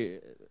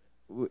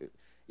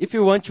if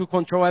you want to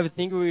control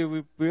everything,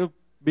 we will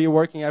be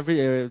working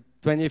every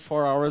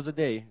 24 hours a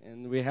day,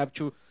 and we have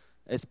to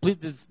split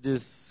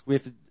this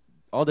with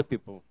all the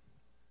people.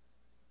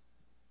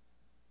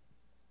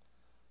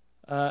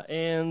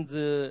 And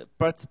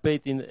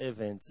participate in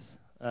events,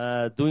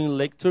 doing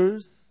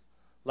lectures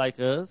like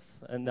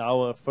us, and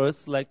our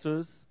first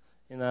lectures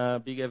in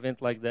a big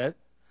event like that.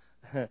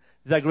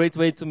 It's a great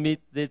way to meet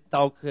the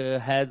talk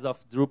heads of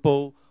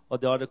Drupal or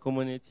the other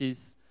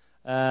communities.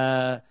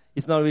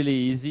 It's not really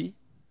easy,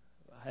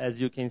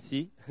 as you can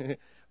see,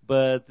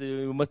 but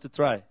we must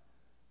try.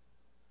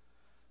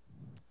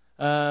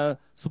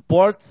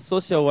 Support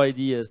social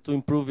ideas to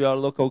improve your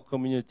local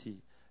community.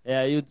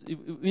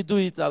 We do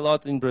it a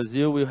lot in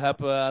Brazil. We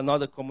have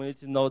another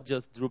community, not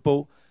just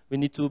Drupal. We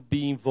need to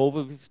be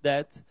involved with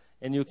that,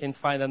 and you can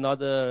find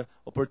another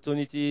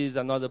opportunities,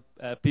 another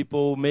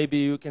people. Maybe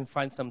you can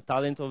find some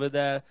talent over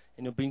there,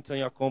 and you bring to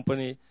your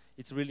company.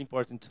 It's really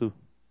important too.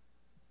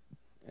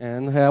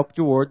 And help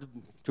the world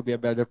to be a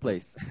better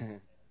place.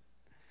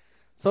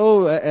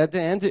 So at the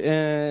end,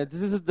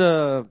 this is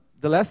the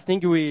last thing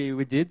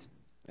we did.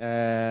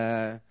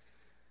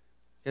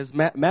 Is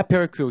map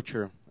your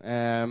culture.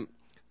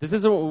 this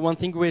is one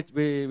thing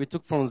we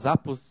took from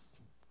Zappos.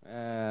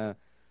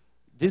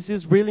 This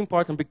is really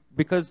important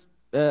because,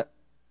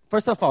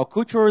 first of all,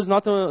 culture is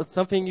not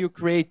something you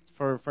create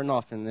for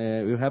nothing.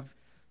 You have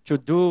to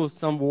do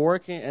some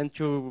work and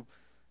to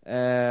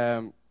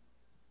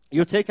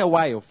you take a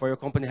while for your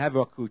company to have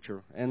your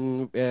culture,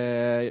 and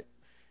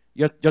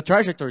your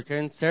trajectory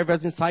can serve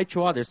as insight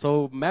to others.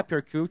 So map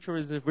your culture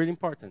is really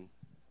important.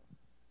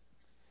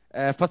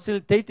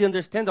 Facilitate the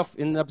understanding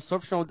in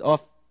absorption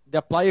of the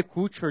applied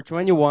culture to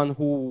anyone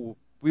who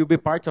will be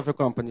part of your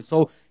company.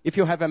 So if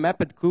you have a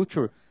mapped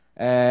culture,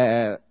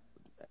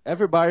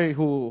 everybody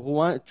who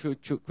want to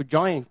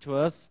join to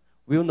us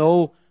will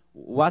know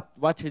what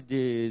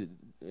they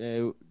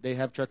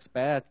have to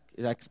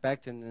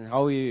expect and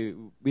how we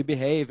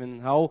behave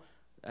and how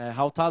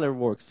Thaler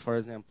works, for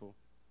example.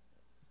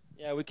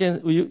 Yeah,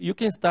 you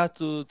can start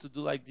to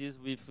do like this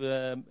with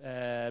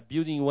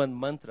building one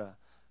mantra.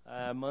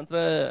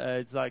 Mantra,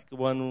 it's like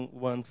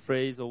one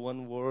phrase or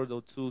one word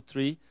or two,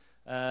 three,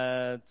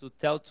 to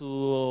tell to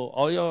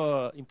all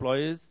your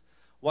employees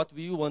what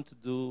you want to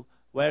do,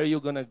 where you're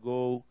gonna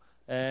go,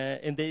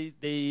 and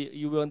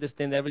you will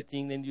understand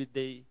everything, and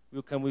they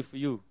will come with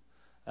you.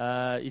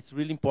 It's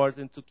really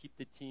important to keep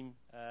the team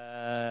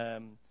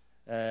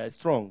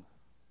strong.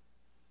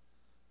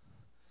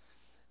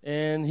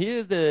 And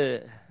here's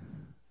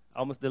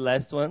almost the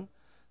last one,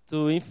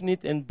 to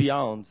infinite and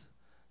beyond.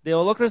 The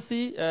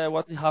holacracy,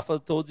 what Rafa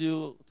told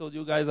you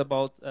guys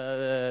about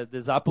the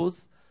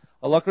Zappos.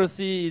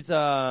 Holacracy is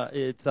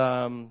it's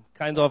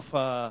kind of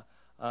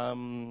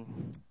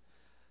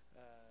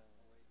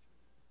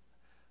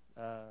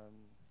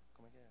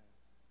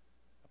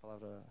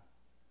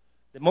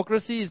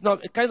democracy is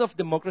not a kind of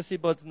democracy,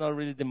 but it's not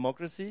really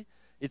democracy.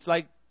 It's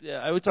like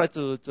I will try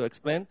to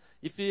explain.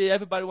 If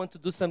everybody wants to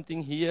do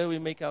something here, we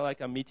make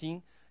like a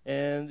meeting,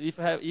 and if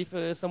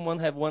someone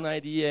have one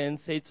idea and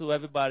say to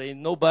everybody,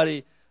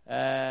 nobody.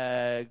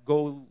 If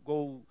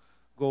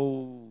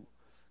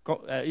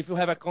you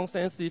have a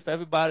consensus, if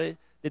everybody,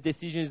 the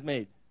decision is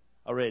made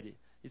already.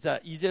 It's an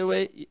easier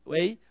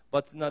way,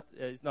 but it's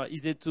not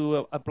easy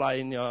to apply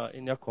in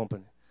your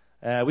company.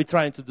 We're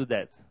trying to do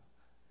that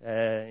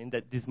in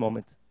this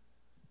moment.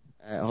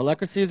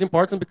 Holacracy is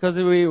important because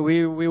we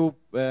will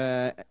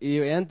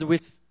you end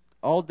with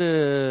all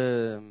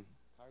the.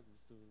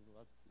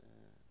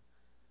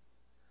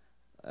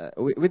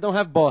 We don't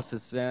have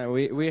bosses.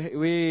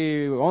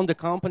 We own the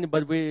company,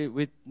 but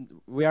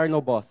we are no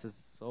bosses.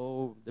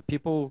 So the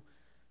people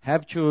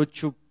have to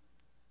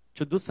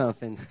do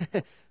something.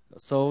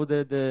 So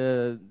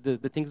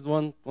the things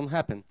won't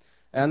happen.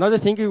 Another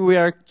thing we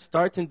are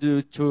starting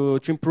to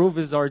improve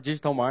is our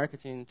digital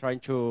marketing,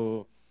 trying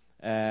to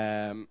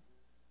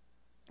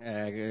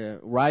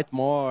write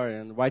more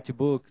and write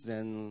books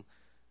and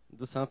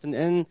do something.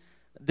 And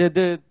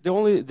the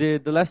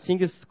last thing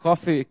is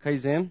Café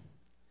Kaizen.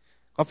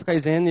 Café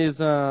Kaizen is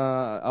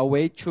a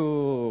way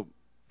to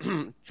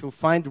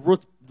find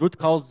root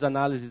cause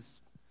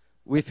analysis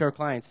with your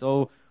clients.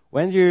 So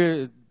when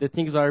the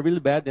things are really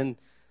bad, and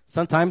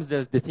sometimes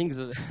the things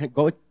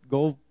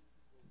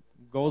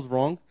goes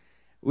wrong,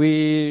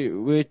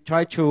 we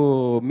try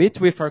to meet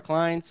with our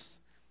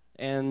clients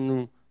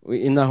and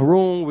in a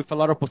room with a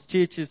lot of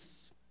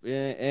post-its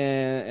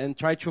and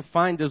try to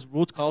find the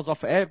root cause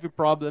of every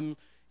problem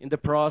in the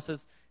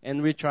process,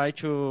 and we try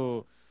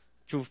to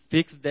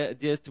fix that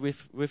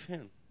with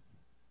him.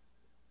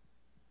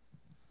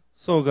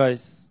 So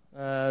guys,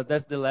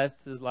 that's the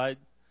last slide.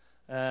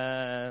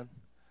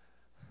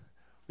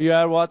 We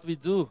are what we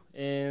do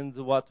and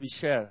what we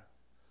share.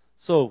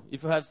 So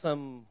if you have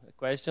some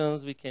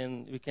questions, we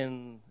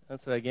can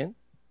answer again.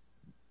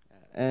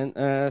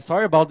 And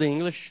sorry about the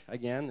English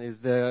again.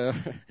 Is the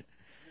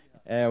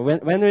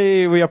when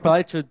we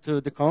applied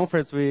to the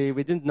conference, we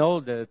didn't know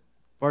that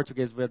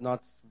Portuguese would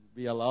not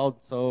be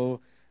allowed.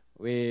 So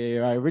we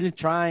are really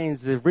trying.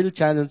 It's a really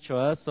challenge to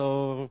us.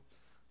 So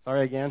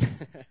sorry again.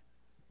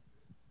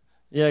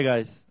 Yeah,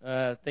 guys.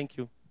 Thank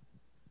you.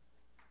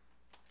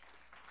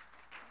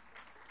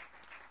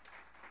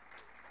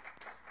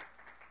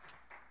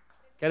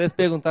 ¿Quieres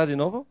perguntar de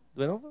novo?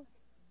 De novo?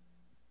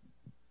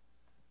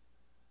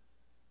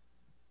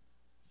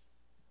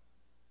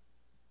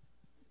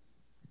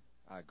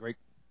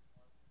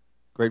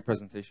 Great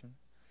presentation.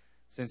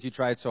 Since you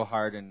tried so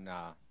hard in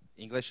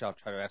English, I'll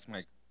try to ask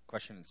my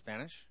question in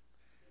Spanish.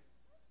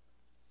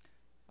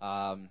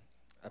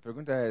 La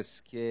pregunta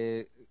es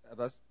que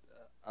hablas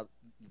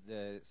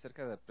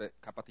cerca de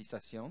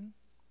capacitación,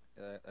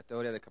 la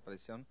teoría de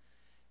capacitación.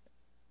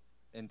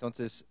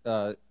 Entonces,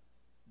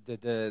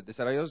 de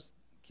desarrollos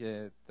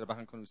que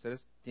trabajan con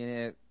ustedes,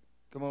 ¿tienen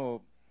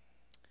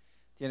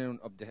un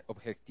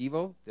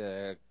objetivo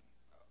de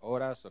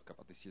horas o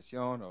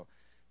capacitación o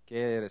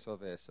qué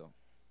resuelve eso?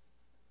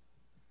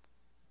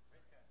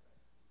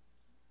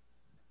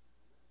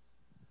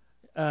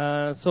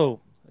 So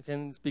I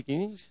can speak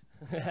English.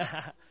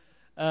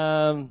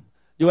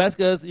 You ask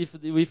us if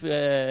we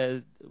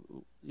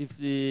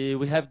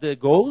have the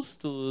goals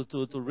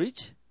to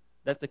reach.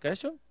 That's the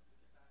question.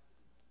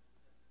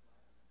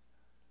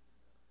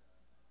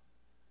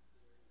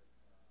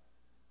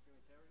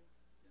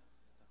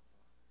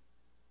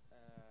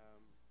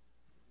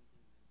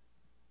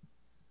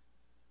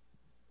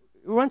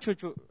 want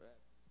to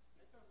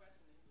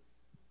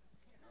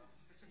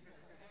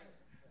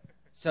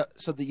So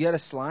you had a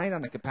slide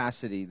on the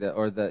capacity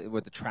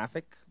with the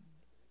traffic,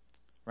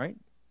 right?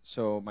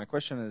 So my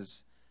question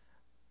is,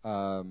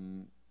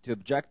 to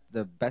object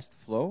the best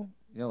flow,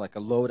 like a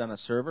load on a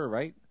server,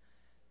 right?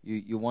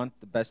 You want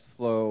the best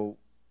flow,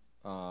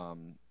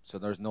 so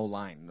there's no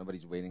line,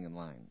 nobody's waiting in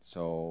line.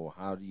 So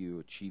how do you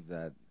achieve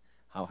that?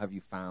 How have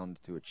you found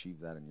to achieve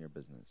that in your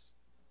business?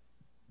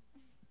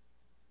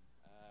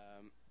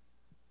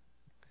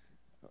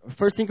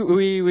 First thing,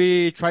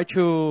 we try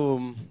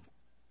to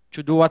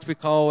do what we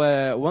call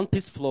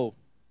one-piece flow.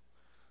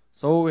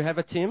 So we have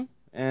a team,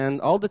 and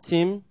all the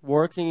team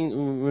working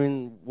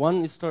in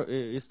one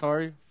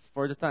story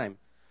for the time.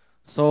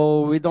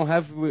 So we don't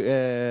have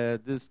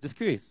this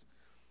queues.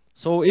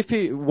 So if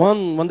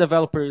one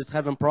developer is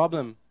having a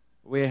problem,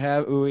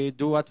 we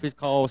do what we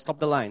call stop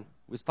the line.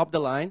 We stop the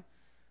line,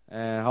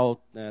 how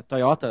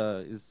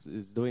Toyota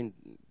is doing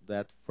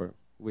that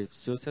with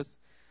success.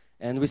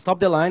 And we stop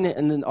the line,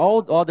 and then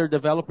all other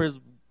developers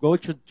go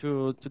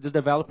to this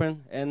developer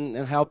and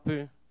help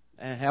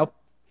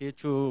here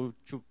to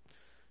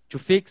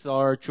fix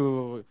or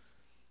to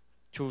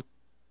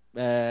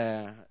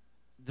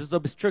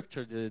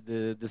disobstructure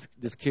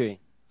this queuing.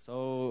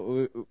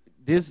 So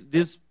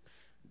this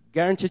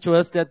guarantee to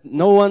us that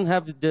no one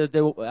have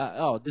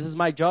this is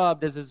my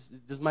job, this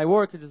is my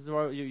work, this is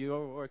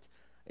your work.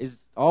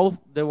 Is all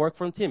the work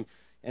from team.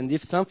 And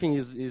if something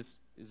is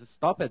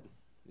stopped,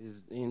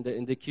 is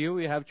in the queue,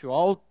 we have to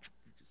all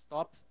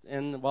stop,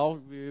 and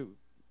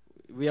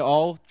we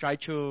all try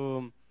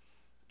to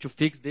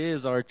fix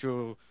this or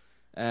to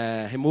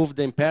remove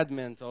the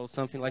impediment or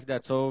something like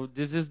that. So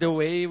this is the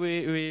way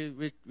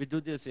we do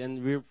this,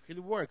 and it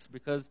really works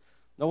because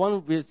no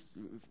one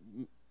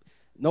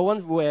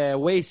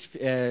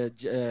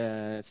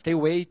stay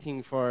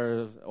waiting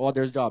for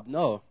others' job.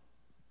 No,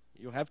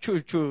 you have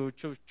to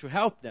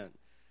help them.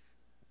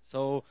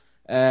 So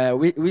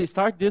we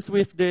start this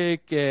with the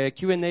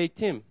Q&A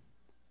team.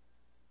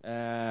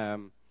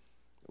 In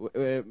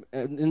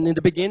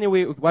the beginning,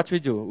 what we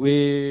do,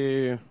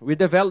 we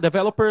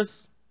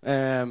developers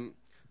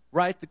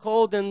write the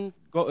code and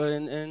go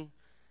and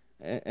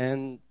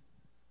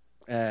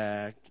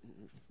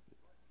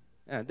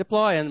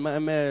deploy and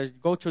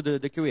go to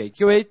the QA.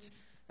 QA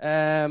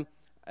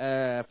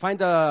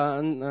find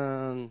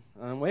an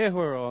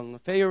error on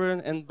failure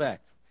and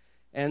back,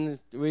 and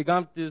we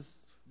got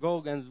this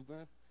go and.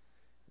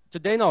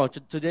 Today, no.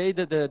 Today,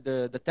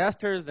 the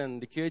testers and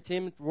the QA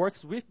team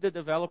works with the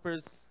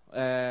developers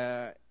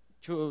to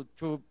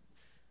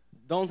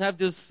don't have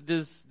this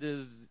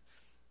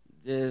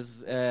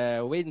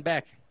waiting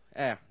back.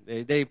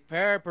 They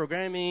pair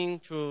programming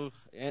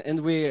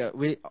and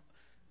we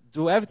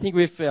do everything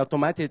with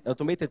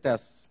automated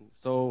tests.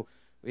 So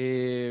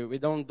we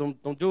don't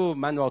do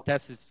manual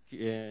tests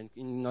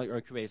in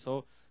our QA.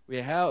 So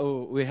we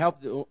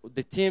help the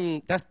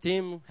test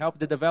team help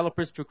the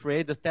developers to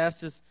create the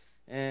tests.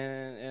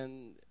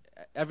 And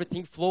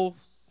everything flows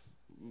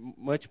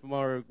much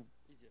more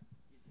easier.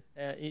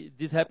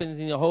 This happens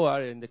in the whole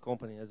area in the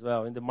company as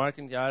well. In the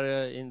marketing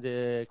area, in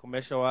the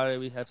commercial area,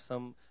 we have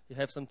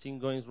something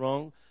going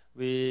wrong.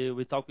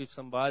 We talk with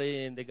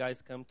somebody, and the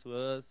guys come to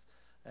us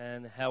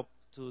and help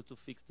to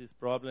fix this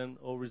problem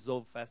or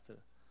resolve faster.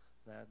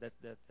 That's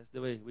the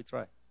way we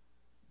try.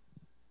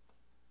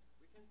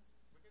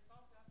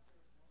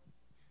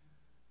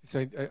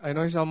 So I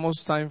know it's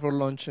almost time for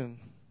lunch, and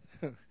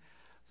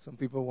some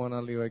people want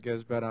to leave, I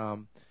guess. But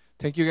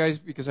thank you guys,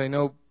 because I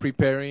know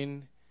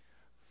preparing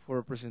for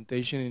a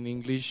presentation in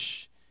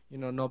English,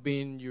 not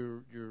being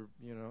your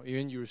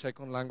even your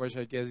second language,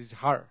 I guess, is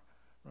hard,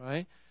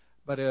 right?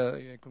 But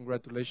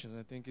congratulations.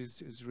 I think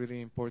it's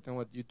really important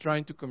what you're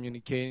trying to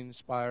communicate,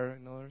 inspire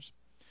in others.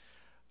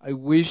 I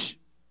wish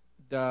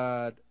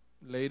that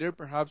later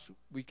perhaps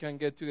we can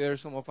get together.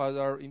 Some of us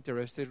are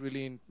interested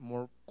really in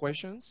more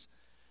questions.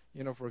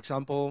 For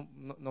example,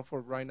 not for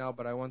right now,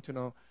 but I want to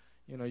know,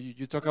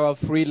 you talk about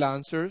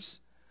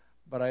freelancers,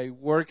 but I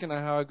work and I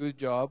have a good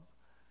job,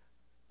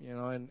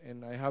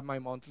 and I have my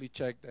monthly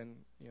check,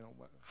 then,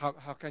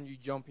 how can you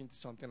jump into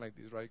something like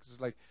this, right? 'Cause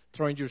it's like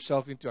throwing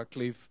yourself into a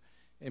cliff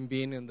and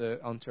being in the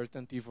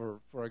uncertainty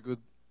for a good,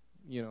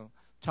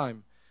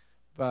 time.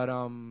 But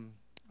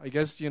I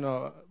guess,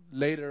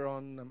 later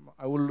on,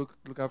 I will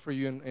look out for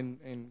you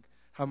and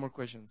have more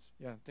questions.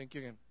 Yeah, thank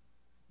you again.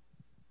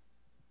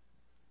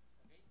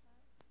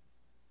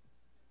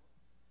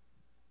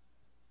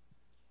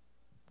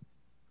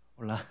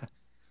 Hola.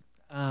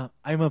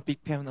 I'm a big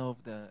fan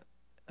of the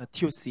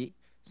TOC,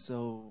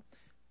 so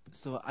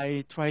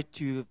I try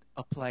to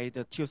apply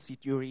the TOC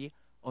theory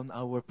on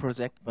our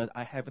project, but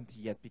I haven't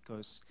yet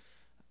because.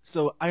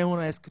 So I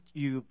want to ask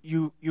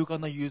you're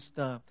gonna use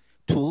the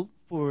tool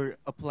for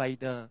apply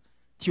the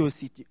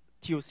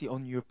TOC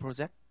on your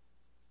project?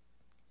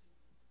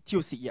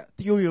 TOC, yeah,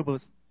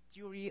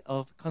 theory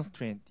of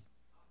constraint.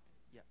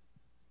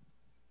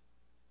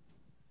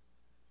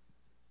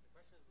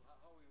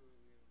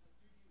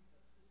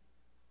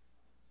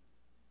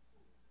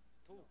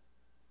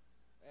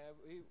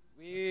 we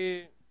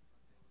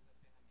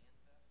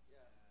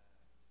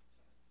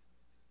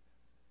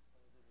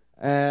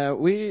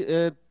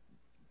we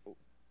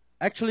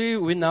actually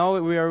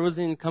we are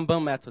using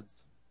Kanban methods.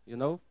 You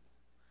know,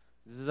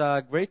 this is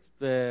a great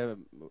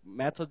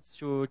method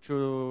to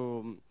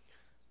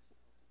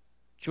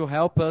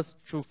help us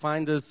to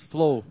find this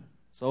flow.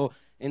 So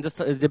in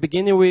the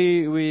beginning,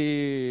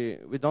 we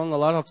done a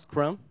lot of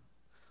Scrum,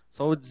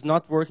 so it's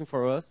not working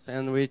for us,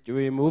 and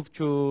we moved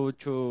to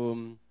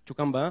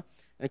Kanban,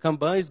 and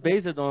Kanban is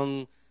based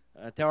on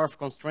theory of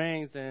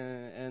constraints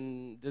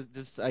and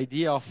this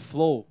idea of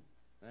flow.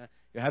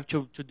 You have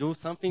to do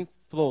something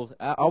flow,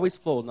 always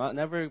flow, not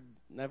never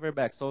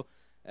back. So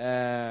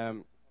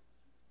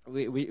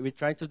we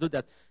try to do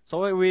that.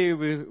 So we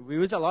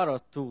use a lot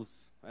of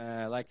tools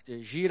like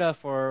the Jira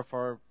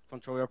for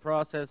control your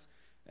process.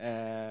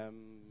 I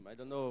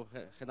don't know,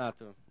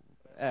 Renato.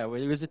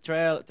 We use the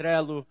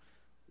Trello.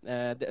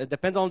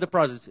 Depend on the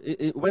project.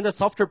 When the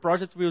software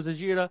projects, we use the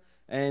Jira,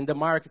 and the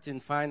marketing,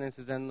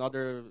 finances, and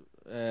other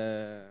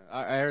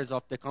areas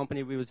of the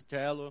company, we use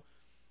Trello.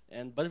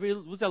 But we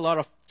use a lot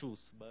of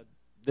tools. But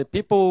the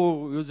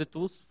people use the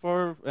tools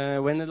for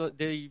when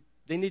they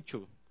need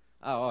to.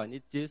 I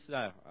need this.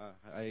 I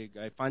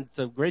find it's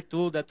a great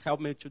tool that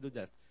helped me to do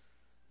that.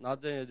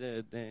 Not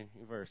the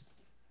inverse.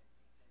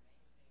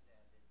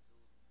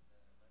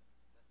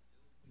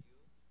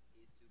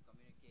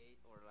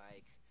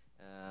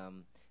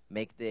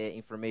 Make the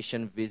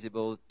information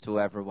visible to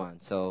everyone.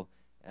 So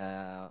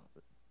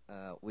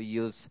we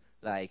use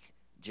like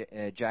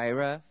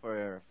Jira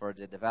for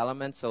the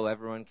development, so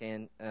everyone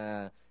can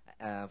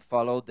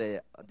follow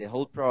the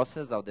whole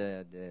process of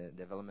the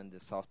development of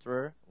the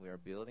software we are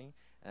building.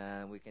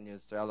 We can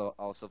use Trello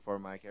also for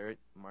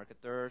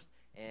marketers,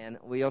 and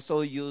we also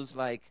use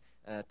like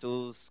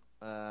tools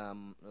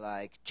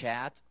like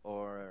chat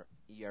or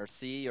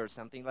ERC or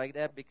something like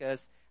that,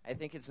 because I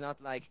think it's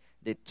not like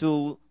the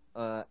tool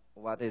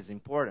what is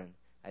important.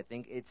 I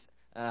think it's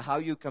how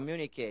you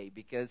communicate,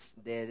 because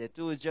the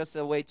tool is just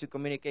a way to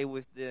communicate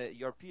with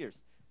your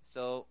peers.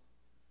 So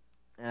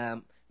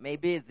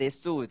maybe this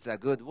tool is a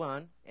good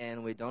one,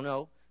 and we don't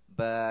know,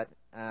 but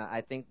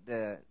I think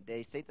the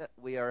state that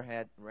we are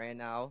at right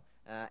now,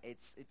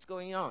 it's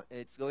going on.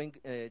 It's going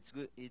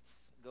good.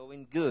 It's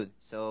going good.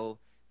 So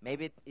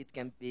maybe it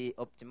can be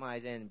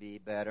optimized and be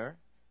better.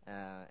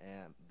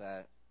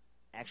 But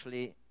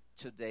actually,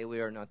 today we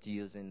are not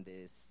using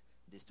this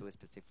tool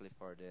specifically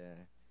for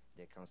the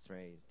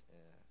constraint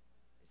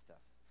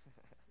stuff.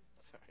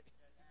 Sorry.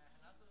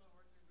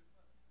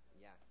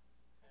 Yeah.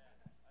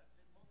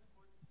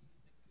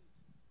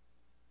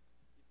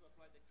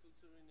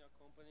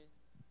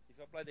 If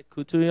you apply the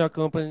culture in your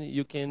company,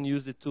 you can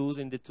use the tools,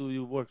 and the tool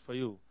will work for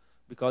you.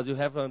 Because you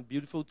have a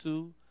beautiful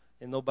tool,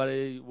 and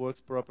nobody works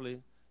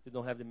properly. You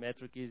don't have the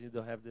metrics, you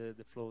don't have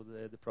the flow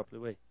the proper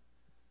way.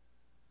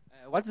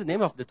 What's the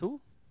name of the tool?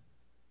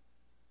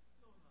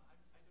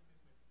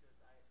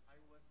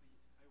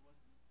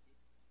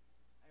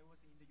 I was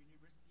in the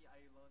university.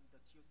 I learned the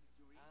TOC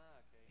theory.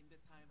 Okay. In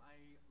that time,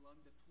 I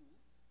learned the tool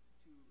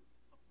to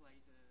apply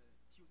the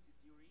TOC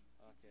theory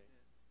into the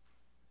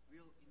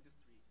real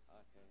industry.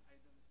 So Okay. I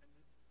don't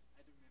remember.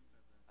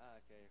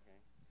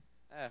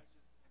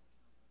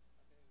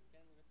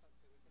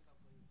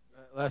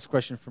 Okay. Last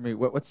question for me.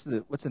 What's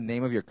the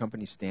name of your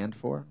company stand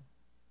for?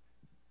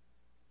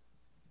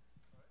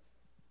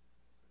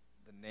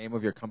 The name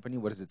of your company,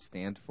 what does it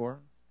stand for?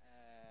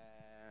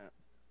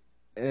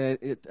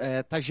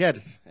 Taller,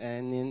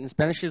 and in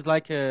Spanish it's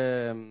like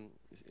taller.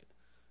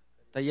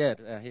 Here,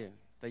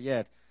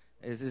 taller.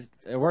 It's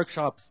a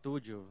workshop,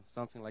 studio,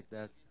 something like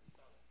that.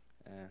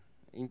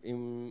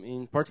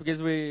 In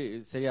Portuguese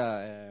we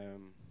seria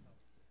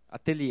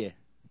atelier.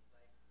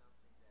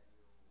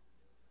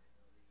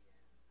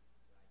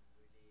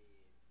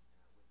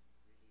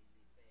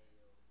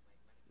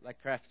 Like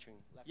crafting.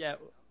 Yeah,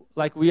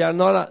 like we are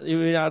not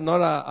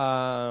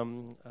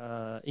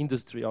a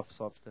industry of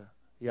software.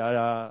 We are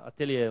a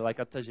atelier, like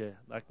a taller,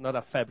 like not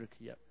a fabric.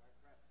 Yeah.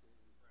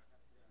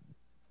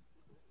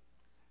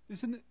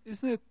 Isn't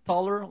it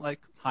taller, like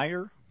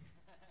higher?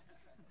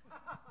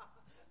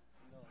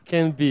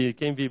 Can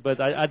be,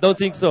 but I don't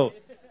think so.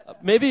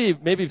 Maybe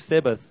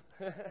Sebas.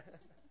 Okay.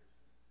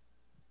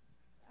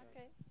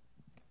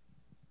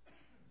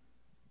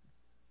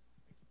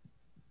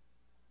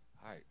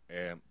 Hi.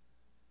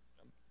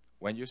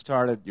 When you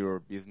started your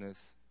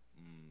business,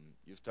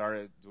 you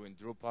started doing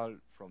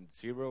Drupal from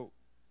zero,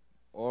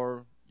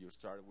 or you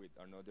started with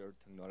another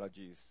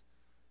technologies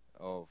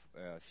of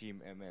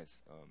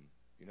CMS?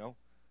 You know,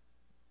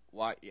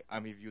 why? I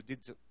mean, if you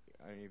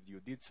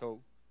did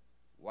so,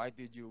 why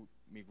did you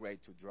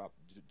migrate to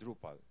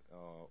Drupal,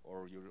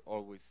 or you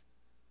always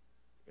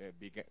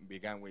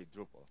began with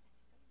Drupal?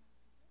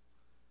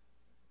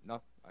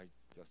 No, I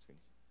just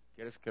finished.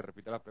 ¿Quieres que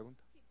repita la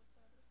pregunta?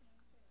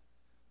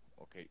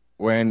 Okay.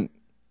 When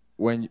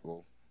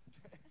you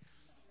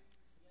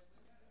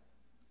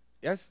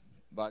yes,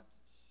 but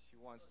she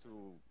wants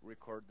to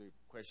record the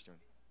question.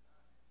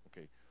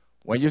 Okay.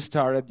 when you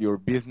started your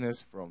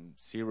business from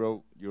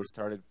zero, you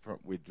started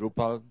with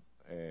Drupal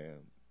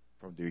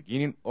from the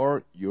beginning,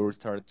 or you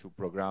started to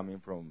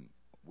programming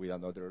with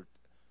another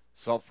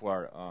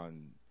software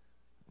and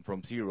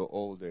from zero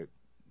all the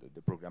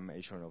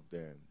programmation of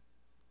the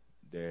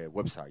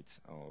websites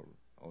or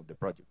the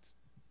projects?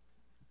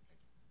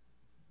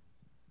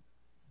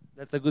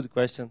 That's a good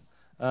question.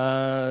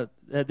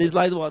 This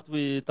slide, what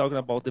we talking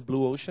about the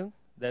blue ocean.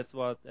 That's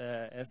what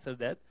answered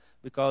that,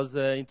 because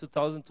in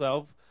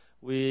 2012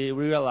 we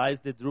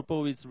realized that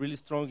Drupal is really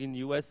strong in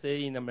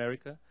USA, in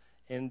America,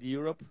 and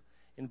Europe.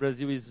 In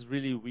Brazil is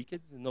really weak.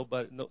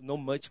 No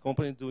much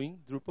company doing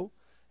Drupal,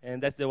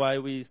 and that's why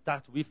we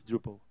start with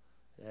Drupal,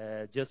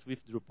 just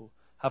with Drupal.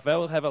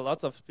 Rafael have a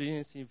lot of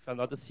experience with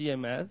another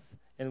CMS,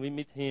 and we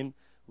meet him.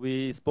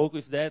 We spoke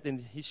with that, and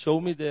he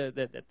showed me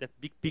that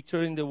big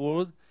picture in the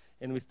world,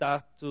 and we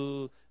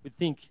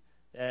think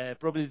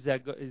probably is a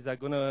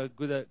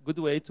good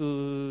way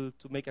to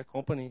make a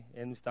company,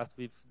 and we start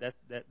with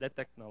that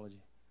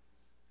technology.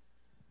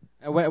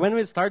 When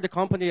we started the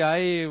company,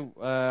 I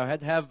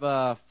had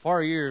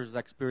 4 years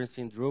experience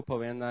in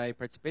Drupal, and I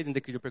participated in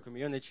the Drupal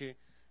community.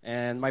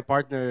 And my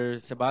partner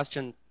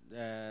Sebastian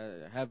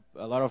have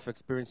a lot of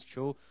experience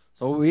too.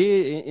 So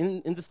we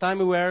in this time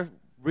we were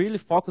really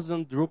focused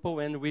on Drupal,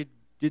 and we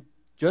did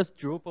just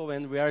Drupal,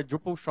 and we are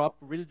Drupal Shop,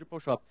 really Drupal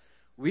Shop.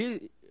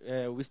 We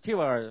still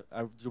are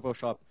a Drupal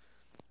Shop,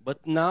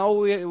 but now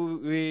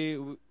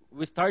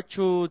we start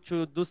to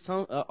do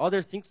some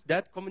other things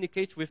that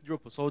communicate with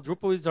Drupal. So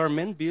Drupal is our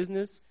main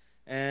business,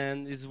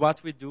 and is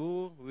what we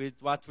do,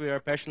 with what we are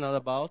passionate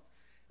about.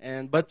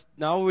 But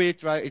now we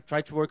try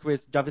to work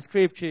with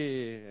JavaScript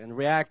and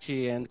React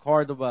and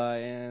Cordova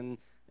and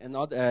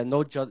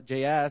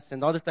Node.js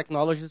and other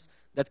technologies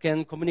that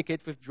can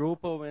communicate with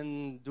Drupal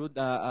and do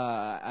the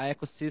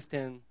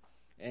ecosystem.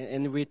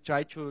 And we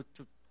try to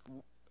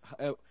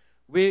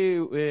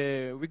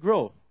we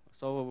grow.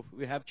 So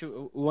we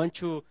want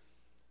to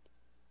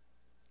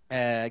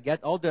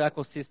get all the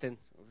ecosystem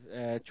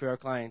to our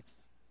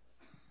clients.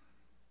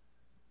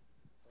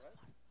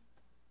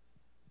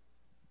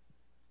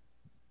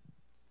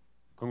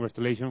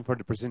 Congratulations for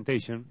the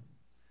presentation.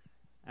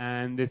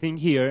 And the thing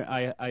here,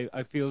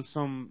 I feel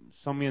some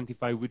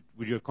identified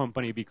with your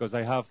company, because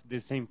I have the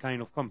same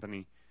kind of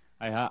company.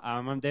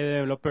 I'm a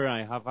developer,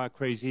 I have a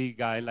crazy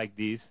guy like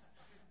this,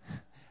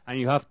 and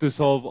you have to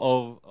solve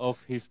all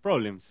of his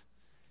problems.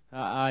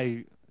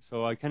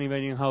 So I can't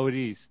imagine how it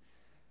is.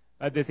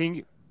 But the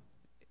thing,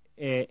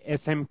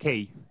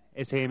 SMK.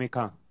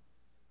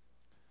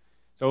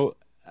 So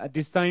at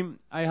this time,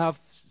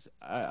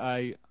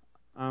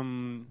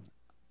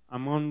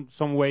 I'm on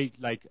some way,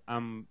 like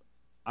I'm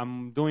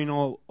doing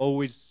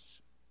always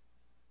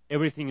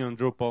everything on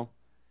Drupal.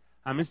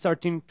 I'm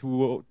starting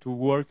to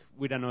work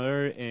with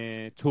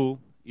another tool.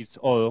 It's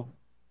Odoo.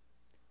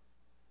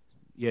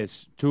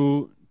 Yes,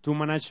 to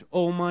manage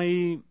all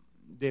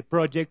the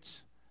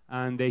projects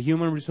and the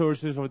human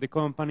resources of the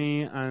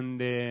company and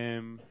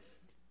the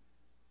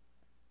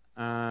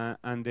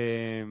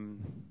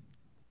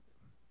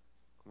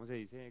 ¿cómo se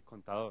dice?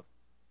 Contador.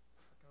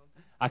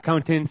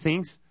 Accounting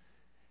things.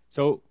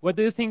 So what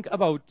do you think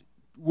about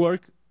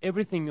work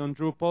everything on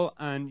Drupal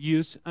and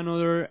use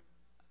another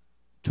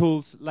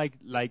tools like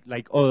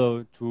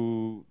Odoo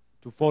to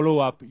follow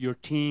up your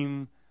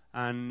team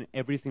and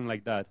everything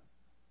like that?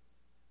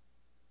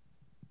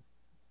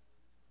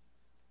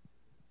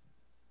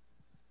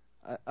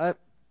 I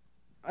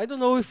don't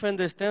know if I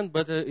understand,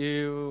 but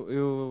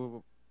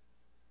you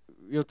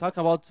talk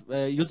about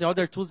using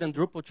other tools than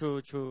Drupal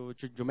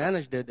to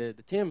manage the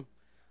team.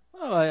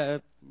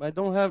 Well, I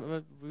don't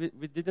have.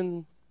 We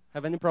didn't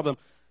have any problem.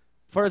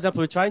 For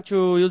example, we try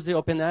to use the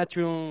Open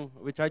Atrium.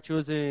 We try to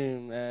use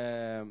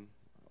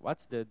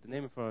what's the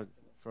name for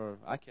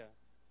Akia?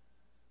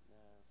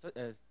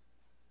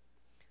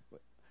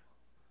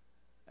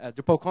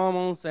 Drupal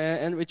Commons,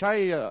 and we try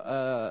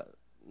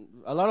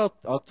a lot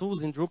of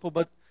tools in Drupal,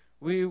 but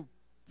we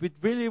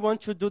really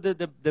want to do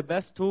the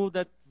best tool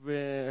that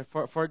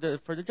for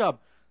the job.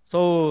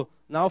 So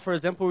now, for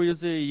example, we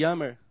use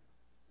Yammer,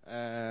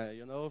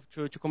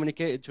 to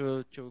communicate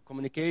to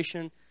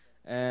communication,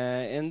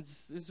 and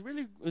it's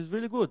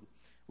really good.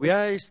 We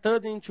are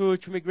studying to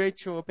migrate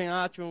to Open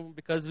Atrium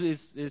because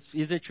it's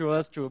easier to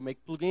us to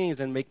make plugins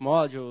and make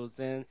modules,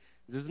 and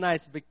this is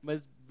nice.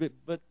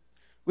 But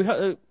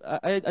I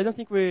don't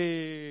think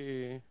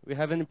we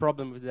have any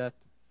problem with that.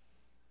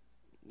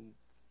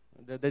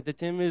 The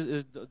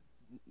team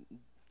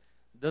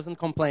doesn't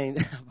complain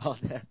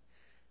about that.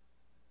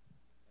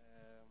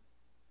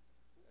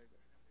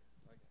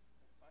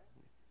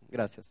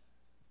 Gracias.